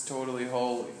is totally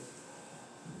holy.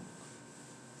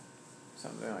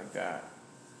 Something like that.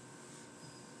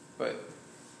 But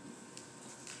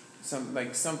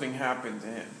something happened to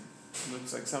him. It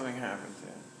looks like something happened to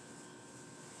him.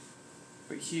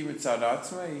 But he, mitzad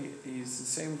atzma, he's the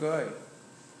same guy.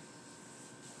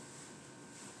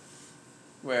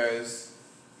 Whereas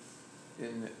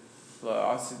in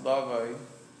La'asid Lavai,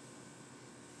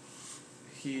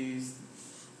 he's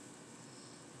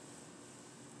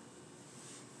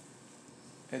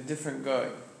a different guy.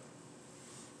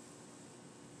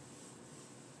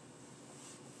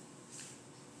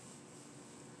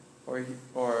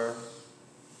 Or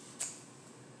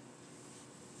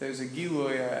there's a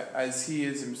Gilui as he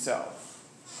is himself.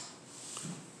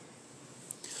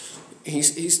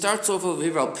 He starts off of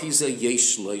Al Pizeh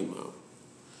Yesh Shlomo.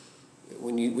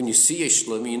 When you see Yesh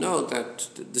Shlomo, you know that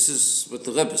this is what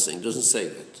the Rebbe is saying. It doesn't say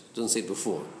that. It doesn't say it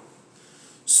before.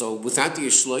 So without the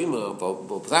Yesh Shlomo, but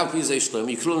without Pizeh Yesh Shlomo,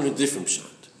 you could learn a different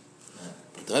shot.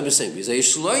 But the Rebbe is saying Pizeh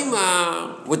Yesh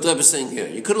Shlomo. What the Rebbe is saying here,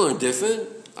 you could learn different.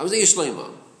 I was a Yesh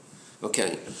Shlomo.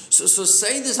 Okay. So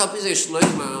say this Al Pizeh Yesh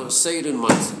Shlomo. Say it in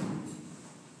Manzi.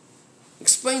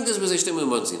 Explain this with Yesh Shlomo in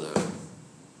Manzi now.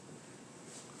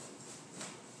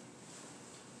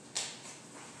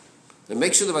 And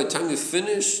make sure that by the time you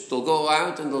finish, they'll go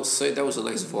out and they'll say, that was a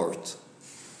nice word.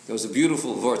 That was a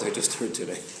beautiful word I just heard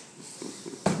today.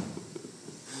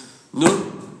 No?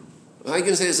 I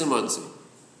can say it's a manzi.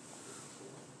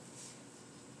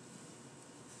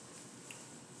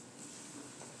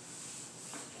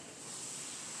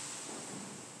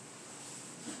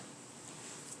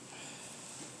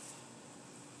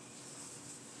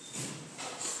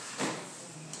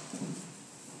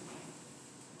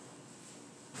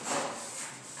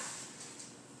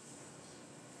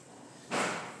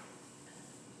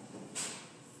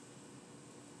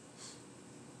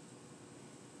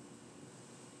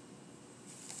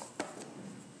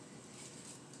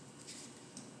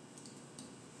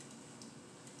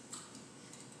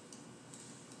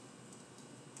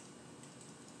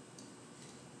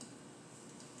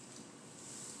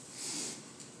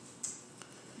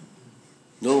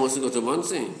 No one wants to go to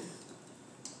Muncie.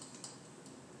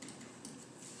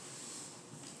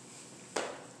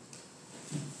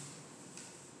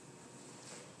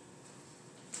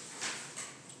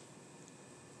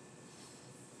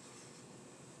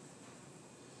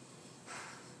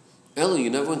 Ellie, you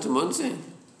never went to Muncie?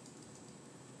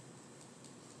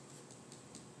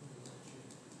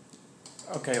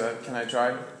 Okay, can I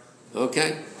try?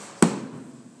 Okay.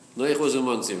 No, it was a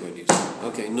Muncie already.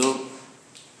 Okay, no.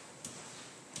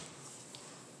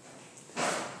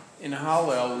 In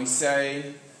Hallel, we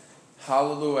say,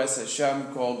 Hallelu es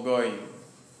Hashem kol goyim.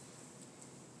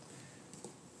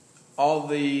 All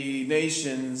the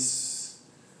nations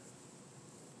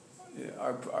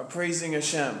are praising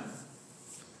Hashem.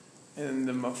 And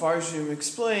the Mafarshim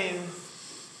explain,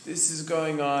 this is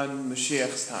going on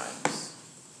Mashiach's times.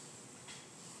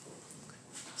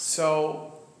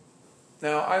 So,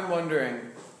 now I'm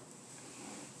wondering,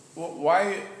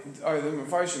 why are the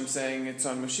Mafarshim saying it's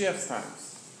on Mashiach's times?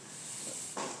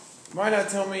 Why not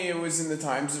tell me it was in the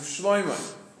times of Shlomo,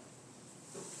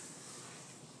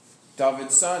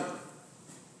 David's son?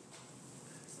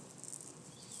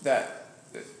 That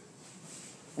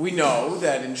we know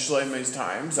that in Shlomo's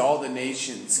times, all the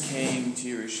nations came to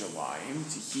Yerushalayim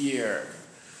to hear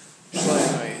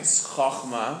Shlomo's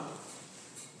Chachma,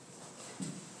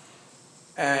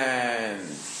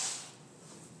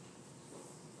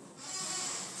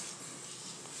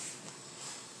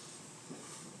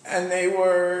 and they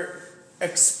were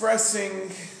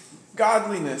expressing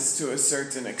godliness to a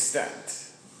certain extent.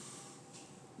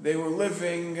 They were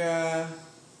living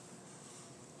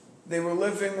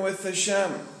with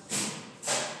Hashem.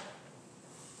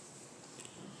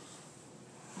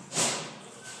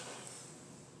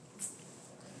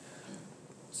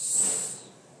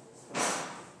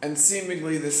 And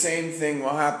seemingly the same thing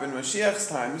will happen in Mashiach's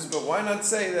times, but why not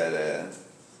say that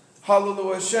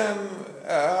Hallelu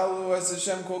as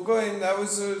Hashem Kol Goyim, that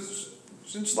was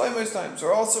in Shlomo's times,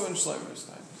 or also in Shlomo's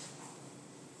times.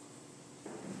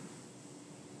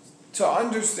 To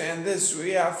understand this,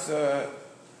 we have to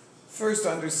first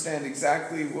understand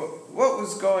exactly what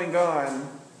was going on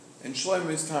in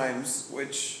Shlomo's times,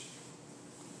 which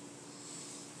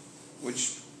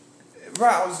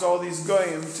roused all these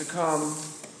goyim to come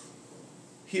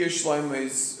hear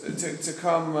Shlomo's, to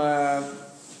come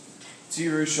to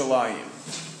Yerushalayim.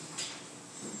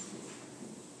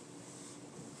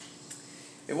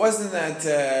 It wasn't that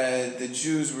the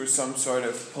Jews were some sort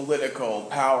of political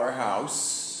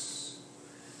powerhouse,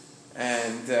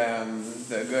 and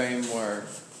the goyim were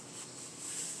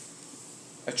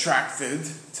attracted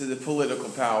to the political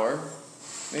power.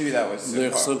 Maybe that was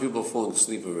some people falling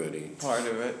asleep already. Part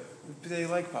of it. But they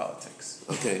like politics.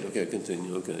 Okay,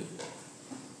 continue, okay.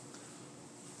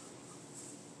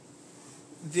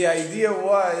 The idea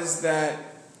was that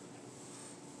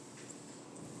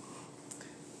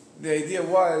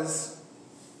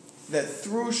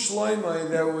through Shlomo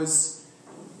there was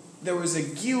a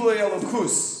Gilui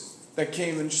Elokus that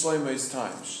came in Shlomo's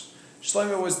times.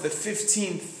 Shlomo was the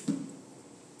 15th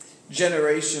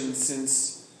generation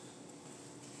since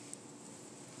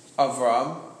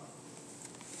Avram,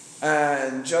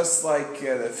 and just like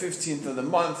the 15th of the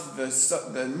month,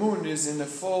 the moon is in the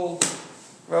full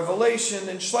revelation.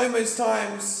 In Shlomo's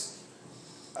times,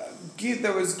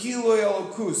 there was Gilui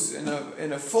Elokus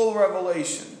in a full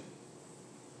revelation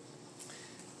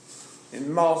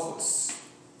in Malchus,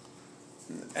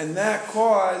 and that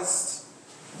caused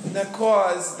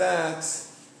that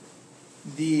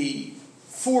the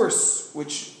force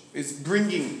which is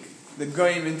bringing the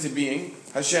Goyim into being,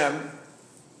 Hashem,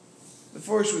 the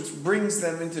force which brings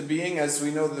them into being, as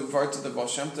we know the Vart of the Baal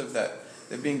Shem Tov, that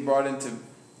they're being brought into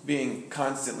being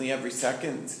constantly every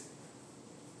second.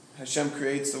 Hashem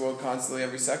creates the world constantly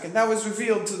every second. That was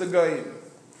revealed to the Goyim.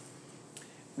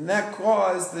 And that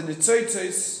caused the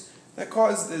Nitzoitzos, that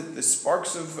caused the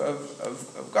sparks of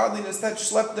godliness, that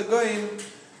schlepped the Goyim.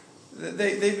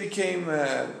 They became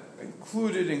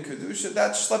included in Kedusha.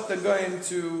 That schlepped the Goyim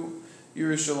to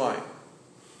Yerushalayim.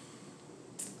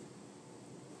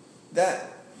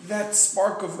 That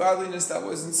spark of godliness that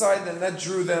was inside them, that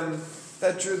drew them to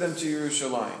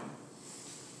Yerushalayim.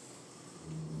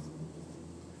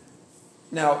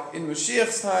 Now, in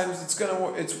Mashiach's times, it's going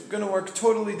to work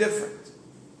totally different.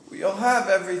 You'll have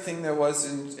everything there was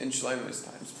in Shlomo's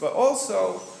times, but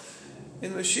also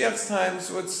in Mashiach's times,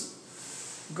 what's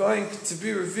going to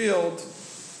be revealed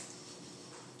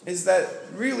is that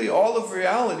really all of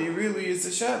reality really is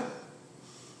Hashem.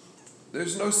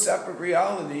 There's no separate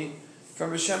reality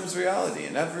from Hashem's reality,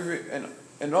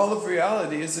 and all of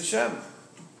reality is Hashem.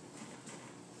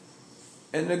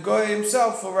 And the Goy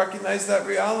himself will recognize that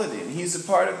reality, and he's a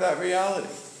part of that reality.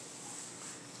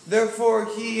 Therefore,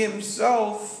 he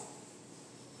himself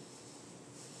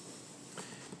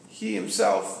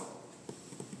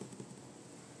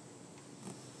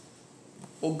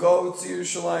will go to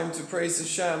Yerushalayim to praise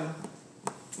Hashem,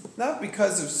 not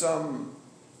because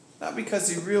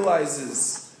he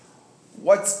realizes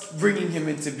what's bringing him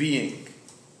into being.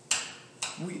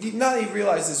 Not he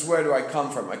realizes, where do I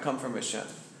come from? I come from Hashem.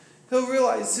 He'll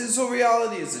realize his whole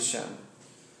reality is Hashem.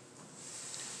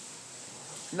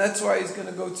 And that's why he's going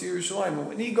to go to Yerushalayim. And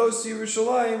when he goes to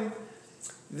Yerushalayim,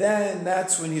 then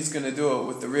that's when he's going to do it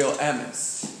with the real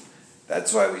emes.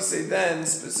 That's why we say then,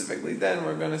 specifically then,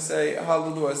 we're going to say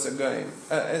Hallelu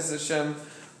as Hashem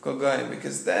Kol Goyim,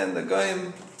 because then the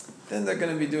Goyim, then they're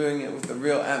going to be doing it with the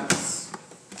real emes.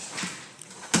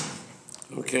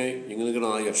 Okay, you're going to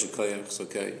go to Yashikoyach,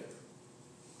 okay?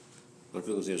 Not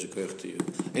going to Yashikoyach to you.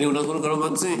 Anyone else want to go to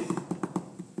Manzi?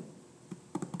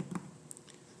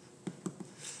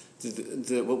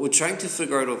 What we're trying to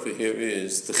figure out over here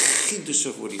is the chiddush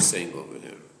of what he's saying over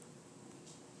here.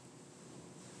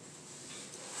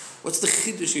 What's the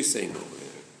chiddush he's saying over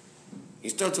here? He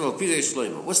starts with Pidei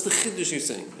Shlomo. What's the chiddush he's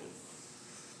saying here?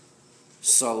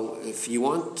 So, if you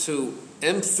want to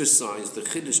emphasize the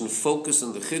chiddush and focus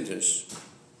on the chiddush,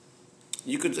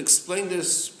 you could explain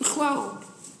this b'chlal,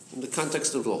 in the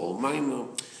context of the whole Maamar.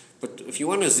 But if you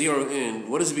want to zero in,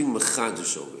 what is being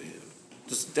mechadish over here?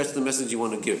 That's the message you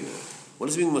want to give now. What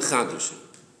is being mechadish?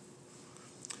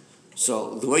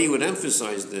 So the way you would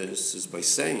emphasize this is by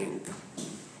saying,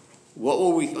 what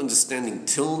were we understanding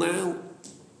till now?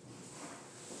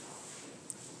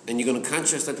 And you're going to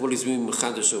contrast that to what is being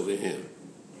mechadish over here.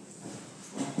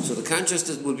 So the contrast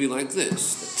would be like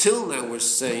this. Till now we're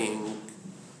saying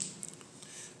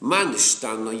Man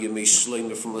ishtana Yemei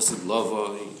Shloimeh from Lasid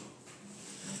Lavai.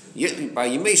 Yet by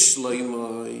Yemei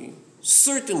Shloimeh,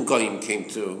 certain goyim came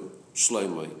to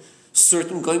Shloimeh.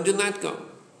 Certain goyim did not go.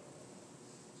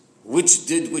 Which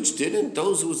did, which didn't.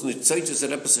 Those who was nitzaitis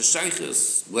at Epes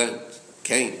HaShaychus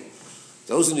came.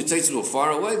 Those who nitzaitis were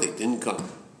far away, they didn't come.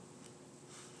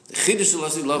 The Chiddush of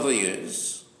Lasid Lavai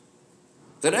is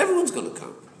that everyone's going to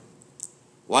come.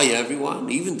 Why everyone?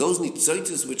 Even those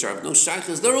nitzaitis which are of no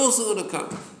shaychus, they're also going to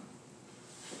come.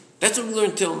 That's what we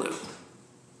learned till now.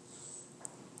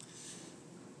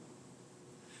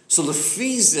 So the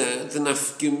fiza, the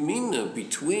nafkamina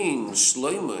between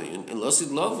Shloimeh and Lasid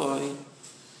Lavai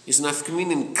is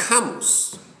nafkamina in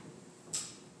kamus.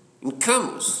 In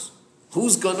kamus.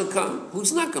 Who's going to come?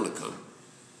 Who's not going to come?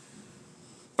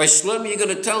 By Shloimeh, you're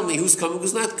going to tell me who's coming,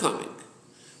 who's not coming.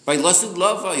 By Lasid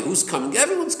Lavai, who's coming?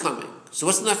 Everyone's coming. So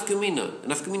what's nafkamina?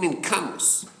 Nafkamina in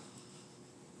kamus.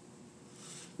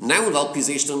 Now with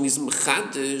Al-Pizeshtam is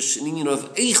mechadish in union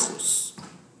of eichus.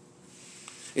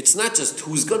 It's not just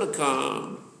who's going to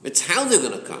come, it's how they're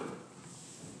going to come.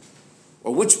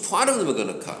 Or which part of them are going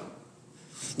to come.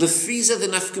 The fiza, the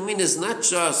nafkamina is not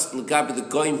just l'gabi the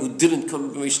goyim who didn't come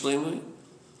from Shloimeh.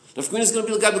 Nafkamina is going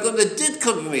to be l'gabi the goyim that did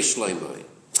come from Shloimeh.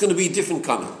 It's going to be a different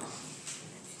coming.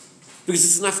 Because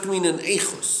it's nafkamina in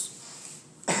eichus.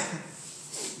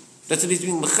 That's what he's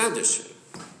being mechadish.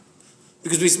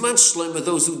 Because Bisman Shloimeh,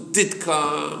 those who did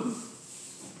come,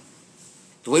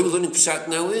 the way we're learning Peshat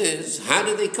now is, how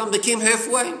did they come? They came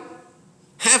halfway.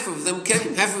 Half of them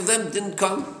came, half of them didn't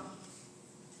come.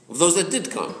 Of those that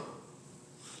did come.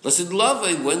 Lasid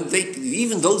Lavai, when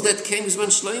even those that came Bisman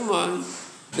Shloimeh,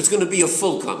 it's going to be a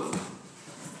full coming.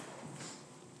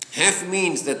 Half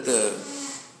means that the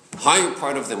higher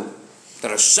part of them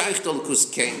that are Shaykh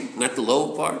Tolkus came, not the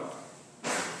lower part.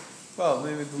 Well,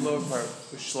 maybe the lower part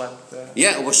was schlepped.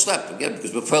 Yeah, it was schlepped, yeah,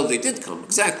 because before they did come,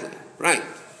 exactly, right.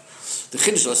 The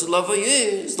Chiddush Lasid Lavai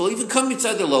is, they'll even come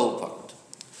inside the lower part.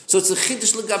 So it's a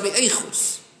Chiddush L'gabi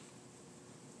Eichus.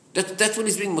 That's what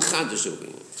he's being mechadish over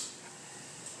here.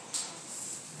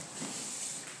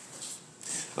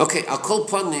 Okay, I'll call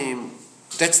upon him.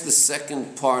 That's the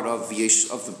second part of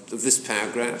this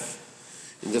paragraph.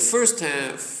 In the first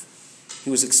half, he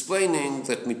was explaining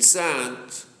that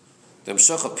mitzad, the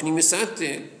Amshacha Pnimis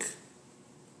Atik,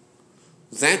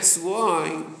 that's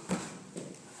why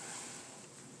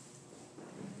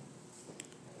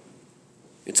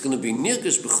it's going to be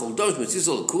nirgish b'chol dosh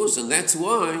mitzizol kurs, and that's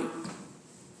why,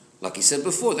 like he said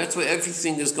before, that's why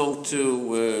everything is going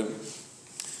to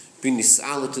be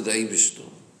nis'ala to the Eibishter.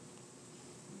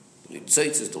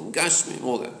 Tzeitzes, Dom Gashmi,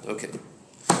 all that. Okay.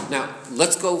 Now,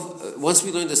 let's go, once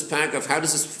we learn this paragraph, how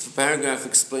does this paragraph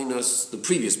explain us the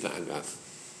previous paragraph?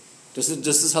 Does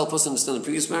this help us understand the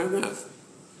previous paragraph?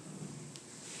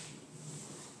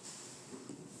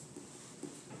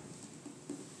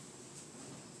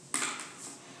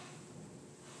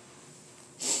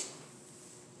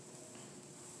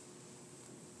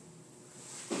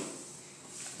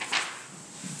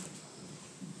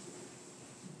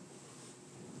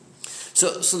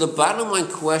 So the bottom line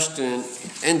question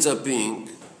ends up being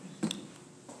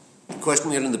the question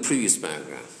we had in the previous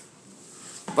paragraph.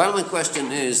 The bottom line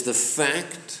question is the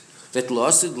fact that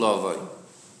Lasid Lavai,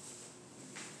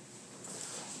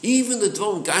 even the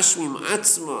Dvom Gashmim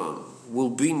Atzma will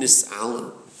be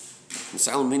Nis'ala.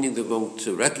 Nis'ala meaning they're going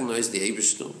to recognize the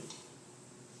Eibishter.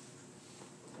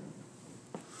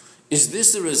 Is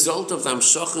this a result of the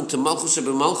Amshach to Malchus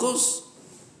Shebe Malchus?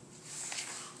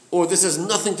 Or this has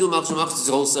nothing to do with Malchus Malchus, it's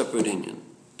a whole separate union?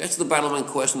 That's the bottom line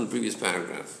question in the previous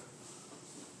paragraph.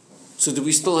 So do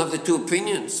we still have the two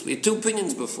opinions? We had two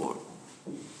opinions before.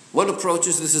 One approach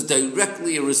is this is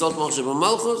directly a result of Malchus Shebe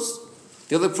Malchus.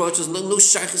 The other approach is no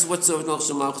shaykhs whatsoever Malchus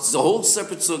Shebe Malchus. It's a whole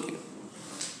separate sugya.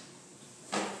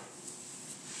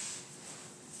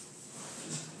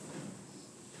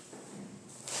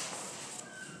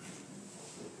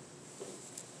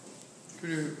 Could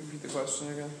you repeat the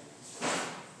question again?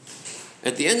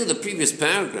 At the end of the previous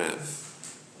paragraph,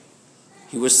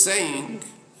 he was saying,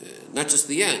 not just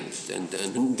the end,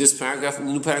 and this paragraph and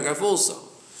the new paragraph also,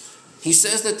 he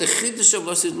says that the Chiddush of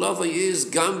Lasid Lavai is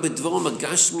Gam B'dvom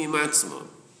HaGashmim Atzmam.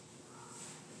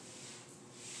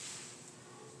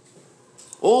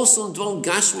 Also in Dvom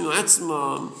Gashmim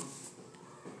Atzmam,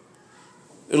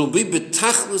 it'll be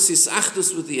B'tachlus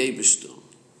Yisachdus with the Eibishter.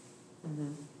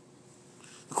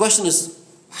 The question is,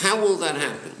 how will that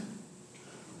happen?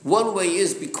 One way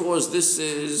is because this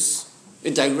is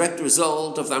a direct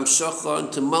result of the Amshacha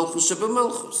into Malchus Shebe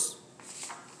Malchus.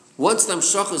 Once the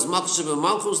Amshacha is Malchus Shebe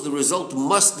Malchus, the result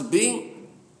must be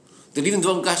that even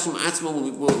Dvom Gashmim Atzma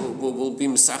will be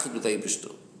Mesached with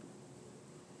Eibishter.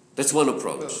 That's one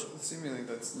approach. Well, seemingly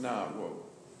that's not what...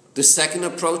 The second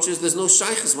approach is there's no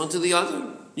shaykhs one to the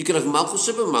other. You can have malchus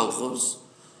sheba malchus,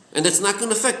 and that's not going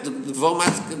to affect the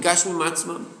gashmi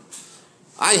matzman.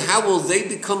 How will they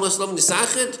become Muslim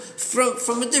nisachet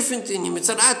from a different inyan?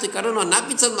 Mitzad atik, I don't know, not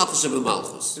mitzad malchus sheba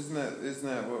malchus.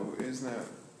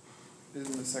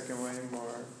 Isn't the second way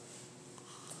more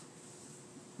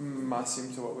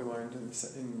masim to what we learned in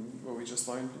what we just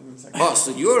learned in the second? Oh,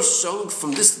 so you're showing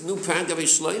from this new paragraph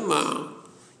Shloima,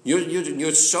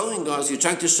 you're showing us, you're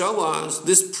trying to show us,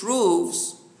 this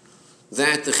proves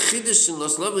that the chiddush in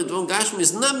Los Love Dvom Gashmi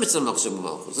is not mitzvah malchus sheba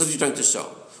malchus. That's what you're trying to show.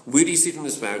 Where do you see from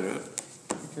this paragraph?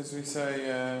 Because we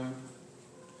say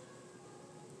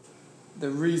the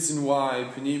reason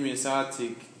why Panemius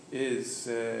Atik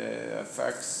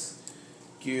affects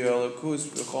Giyal Akus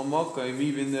B'chol Mokaim,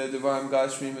 even the Devarim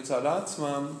Gashmi Mitzad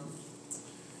Atzmam,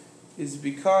 is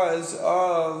because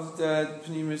of that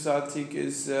Panemius Atik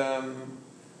is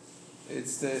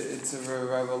it's a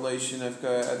revelation of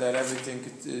that everything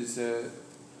is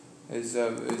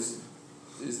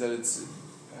that it's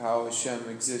how Hashem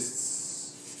exists.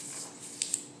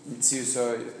 Mitzius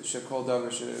shekol davar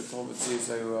shekol mitzius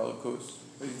ayu alakus.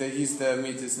 That he's the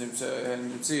mitzvus nimsa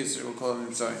and mitzius we'll call him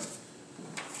nimsa.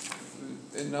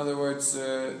 In other words,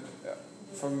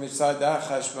 from mitzad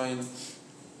achashbain,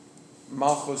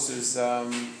 malchus is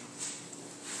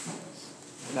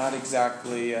not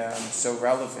exactly so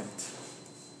relevant.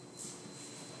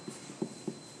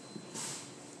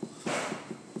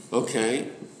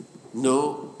 Okay.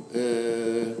 No.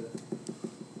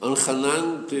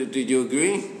 Hanan, did you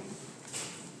agree?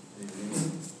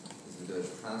 The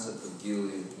concept of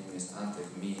Gilui Pnimis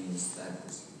Antik means that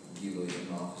it's Gilui and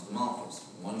Malchus to Malchus.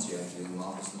 Once you have Gilui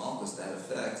Malchus to Malchus, that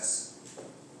affects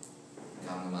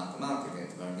Gam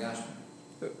Mathematic, Vargashmi.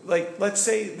 Like, let's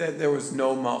say that there was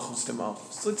no Malchus to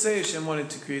Malchus. Let's say Hashem wanted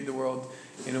to create the world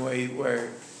in a way where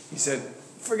He said,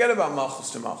 forget about Malchus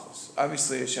to Malchus.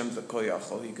 Obviously Hashem's a Kol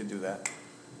Yachol, He could do that.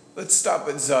 Let's stop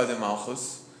at Zad and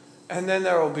Malchus. And then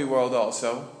there will be world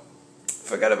also.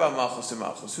 Forget about Malchus to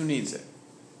Malchus. Who needs it?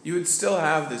 You would still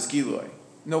have this Giloi.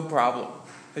 No problem.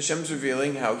 Hashem's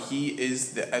revealing how He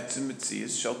is the Etzem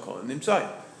Metzias Shel Kol Nimtzai.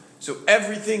 So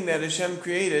everything that Hashem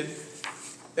created,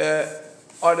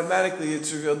 automatically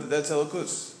it's revealed that that's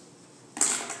Elokus.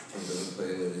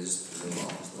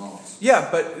 Yeah,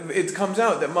 but it comes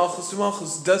out that Malchus to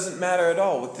Malchus doesn't matter at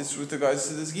all with regards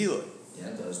to this Giloi. Yeah,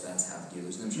 it does. That's how Giloi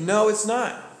is. No, it's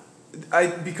not.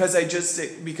 Because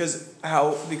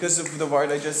of the word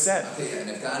I just said. Okay, and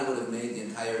if God would have made the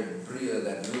entire Bria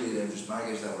that really they're just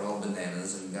margis that were all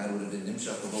bananas, and God would have been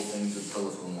nimshach the whole thing with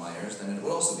telephone wires, then it would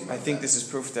also be. I think this is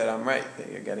proof that I'm right, that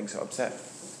you're getting so upset.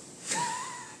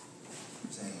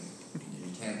 I'm saying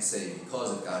you can't say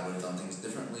because if God would have done things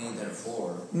differently,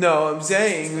 therefore. No, I'm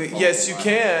saying yes, you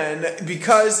can,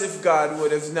 because if God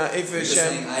would have not, if Hashem.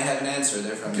 Saying, I have an answer,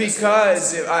 therefore.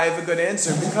 Because I have a good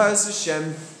answer, because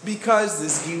Hashem. Because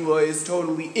this Giloi is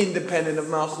totally independent of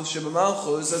Malchus Sheba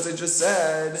Malchus, as I just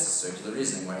said. It's circular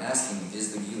reasoning. We're asking,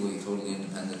 is the Giloi totally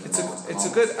independent of Malchus? It's a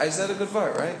good. I said a good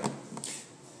part, right?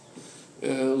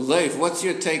 Leif, what's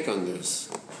your take on this?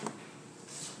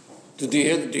 Do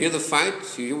you hear the fight?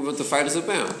 Do you hear what the fight is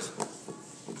about?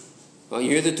 Well, you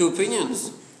hear the two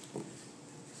opinions.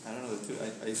 I don't know the two. I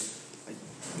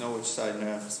know which side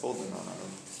Nerach is holding on.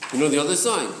 You know the other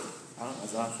side.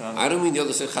 I don't mean the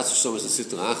other side. Chas v'shalom is a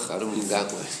sitra ach. I don't mean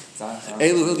that way.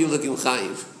 Elu hil yulekim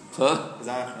chayiv. Huh? Is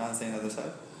Achanan saying the other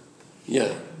side?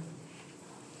 Yeah.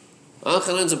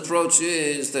 Achanan's approach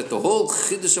is that the whole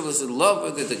chiddush of us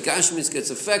love, that the gashmis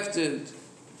gets affected.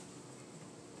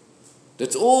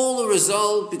 That's all the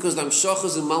result because the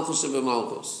amshachas and malchus sheba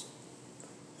malchus.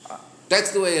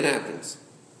 That's the way it happens.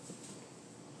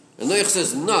 And Noach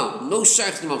says no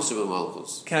shaykh to malchus sheba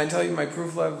malchus. Can I tell you my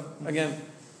proof, Lev? Again,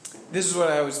 this is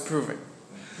what I was proving.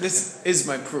 This is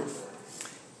my proof.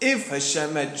 If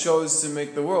Hashem had chose to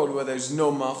make the world where there's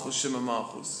no malchus sheba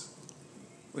malchus,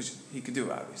 which He could do,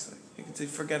 obviously, He could say,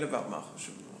 forget about malchus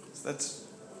sheba malchus.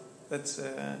 That's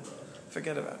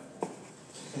forget about it.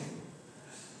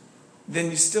 Then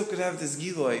you still could have this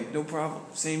Giloi, no problem.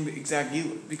 Same exact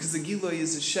Giloi. Because the Giloi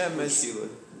is Hashem as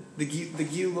the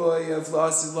Giloi of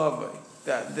La'asid Lavai.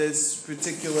 That this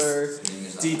particular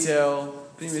detail,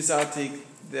 Pnimis Atik,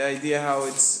 the idea how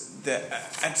it's the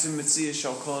Etzem Metzias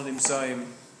Shal Kol Nimtzayim,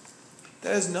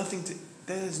 that has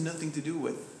nothing to do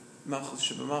with Malchus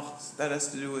Sheba Malchus. That has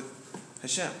to do with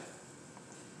Hashem.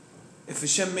 If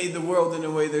Hashem made the world in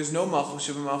a way there's no Malchus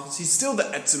Sheba Malchus, He's still the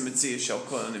Etzem Metzias Shal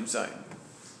Kol Nimtzayim.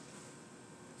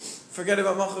 Forget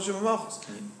about Malchus Sheba Malchus.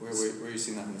 Where are you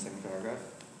seeing that in the second paragraph?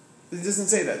 It doesn't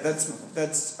say that.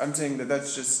 That's. I'm saying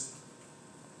that's just.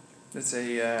 Let's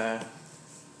say.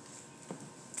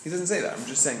 He doesn't say that. I'm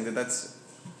just saying that's.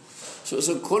 So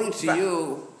according to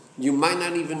you, you might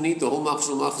not even need the whole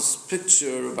Machshel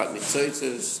picture about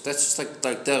Mitzvahs. That's just like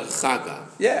Der Chaga.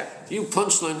 Yeah. You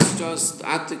punchline is just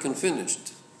Atik and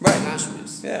finished. Right.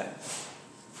 Gashmis. Yeah.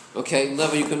 Okay,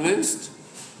 Lev, are you convinced?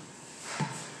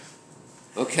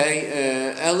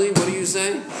 Okay, Ellie, what do you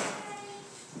say?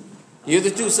 You're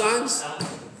the two sides? Not like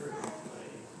the proof.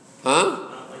 Huh?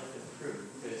 Not like the proof,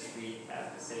 because we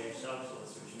have the Seder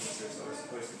Shtalshalos, which means there's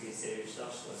supposed to be a Seder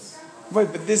Shtalshalos. Right,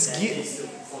 but this That is the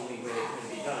only way it can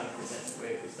be done, because that's the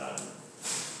way it was done.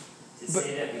 To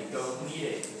say that we don't need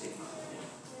it, because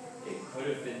it could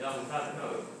have been done without it,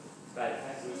 no, but in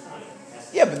fact it was done.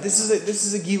 Yeah, but this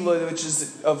is a giloy which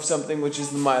is of something which is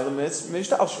the milam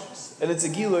mishtalshus, and it's a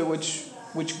giloy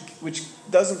which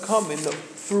doesn't come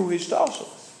through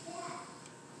hishtalshus.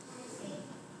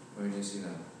 Where do you see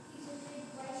that?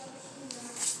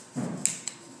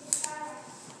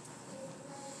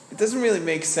 It doesn't really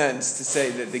make sense to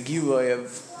say that the giloy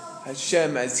of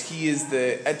Hashem, as He is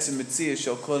the etzem mitzvah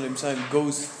shel kol nimtzayim,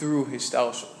 goes through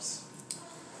hishtalshus.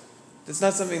 That's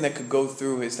not something that could go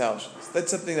through hishtalshus.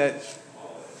 That's something that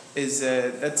is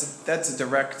that's a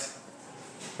direct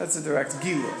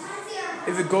giloy.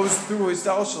 If it goes through his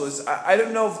dalshus, I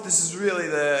don't know if this is really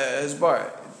the hezbar.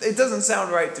 It doesn't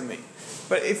sound right to me.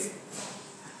 But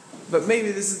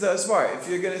maybe this is the hezbar. If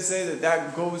you're going to say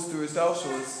that goes through his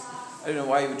dalshus, I don't know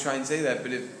why you would try and say that.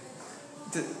 But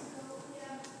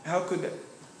how could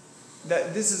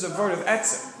that? This is a word of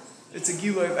etzem. It's a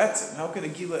giloy of etzem. How can a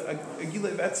giloy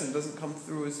of etzem doesn't come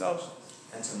through his dalshus?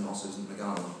 Etzem also isn't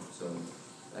Megalim. So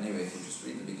anyway, if you just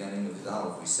read the beginning of the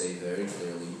Dalef, we say very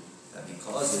clearly that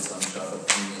because it's Amshach of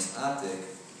Pnimis Atik,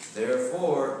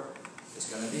 therefore it's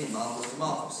going to be Malchus to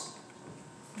Malchus.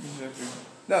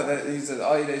 No, that he said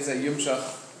all you say Yumshach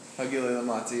Hagilei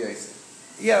Lamati Yais.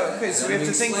 Yeah, okay, so we have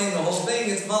to think. Explain the whole thing.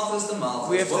 It's Malchus to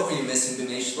Malchus. What were you missing?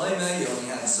 B'nei Shleima, you only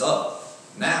had Zub.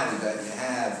 Now that you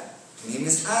have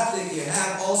Pnimis Atik, you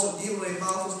have also Gilei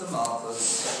Malchus to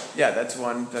Malchus. Yeah, that's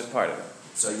part of it.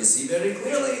 So you see very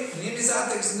clearly, Pnimis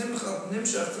Atik is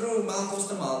Nimshach through Malchus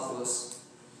to Malchus.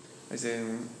 I say,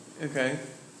 okay,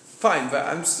 fine, but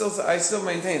I still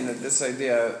maintain that this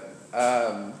idea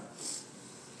of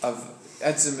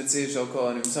etzem mitzvah shel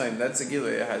kol nimtzayim, that's a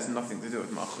giloy, it has nothing to do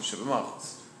with malchus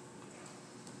shebemalchus.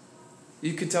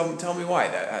 You could tell me why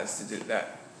that has to do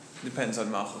that depends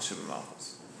on malchus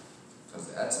shebemalchus. Because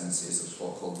the etzem mitzvah of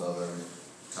so-called davar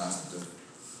concept of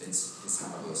its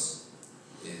malchus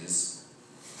is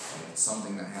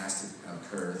something that has to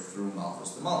occur through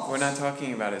malchus to malchus. We're not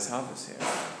talking about his havas here.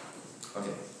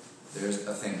 Okay, there's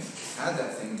a thing. How did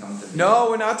that thing come to be? No,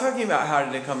 we're not talking about how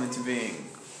did it come into being.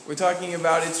 We're talking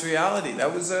about its reality.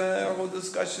 That was our whole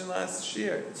discussion last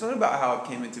year. It's not about how it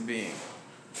came into being.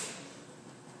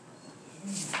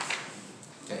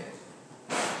 Okay.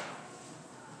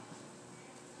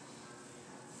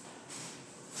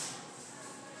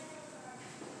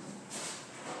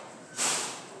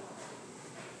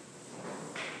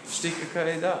 Shtika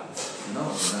kaida. No,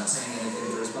 we're not saying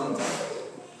anything to respond to that.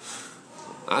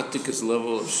 Atik is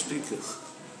level of shtika.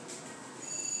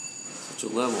 Such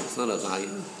a level, it's not a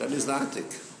raya. That is the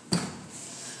Atik.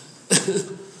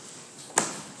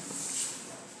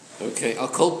 Okay, I'll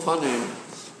call panim.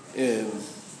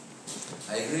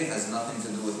 I agree, it has nothing to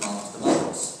do with Malchus to Malchus.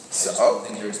 I just So- don't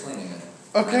think you're explaining it.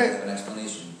 Okay. I have an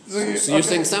explanation. So you're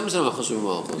saying Samson Malchus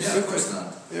Malchus? Yeah, of course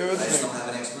not. You're I just don't have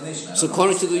an explanation. So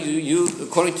according to you,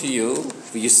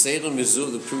 the Yisera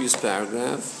Mizu, the previous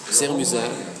paragraph, Yisera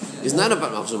Mizah, is not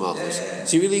about Malchus Malchus. Yeah.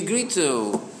 So you really agree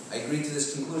to? I agree to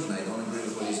this conclusion. I don't agree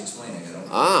with what he's explaining. I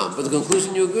don't. But the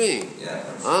conclusion you agree. Yeah,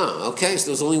 of course. Okay, so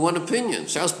there's only one opinion.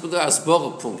 Shaus Buddha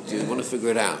Asbora Punkt, you want to figure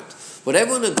it out. But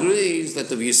everyone agrees that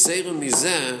the Yisera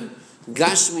Mizah,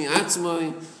 Gashmi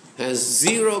Atzmai, has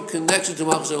zero connection to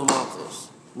Malchus Malchus.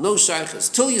 No shaykhs.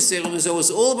 Till Yisera Mizah was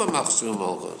all about Malchus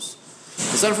Malchus.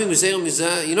 Starting from Yisera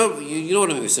Mizah, you know what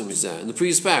I mean Yisera Mizah, in the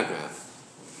previous paragraph.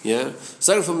 Yeah?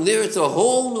 Starting from there to a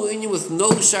whole new union with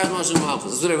no shaykh Malchus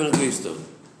Malchus. That's what everyone agrees to.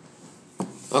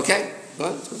 Okay?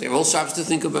 Good. They have all shops to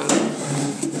think about.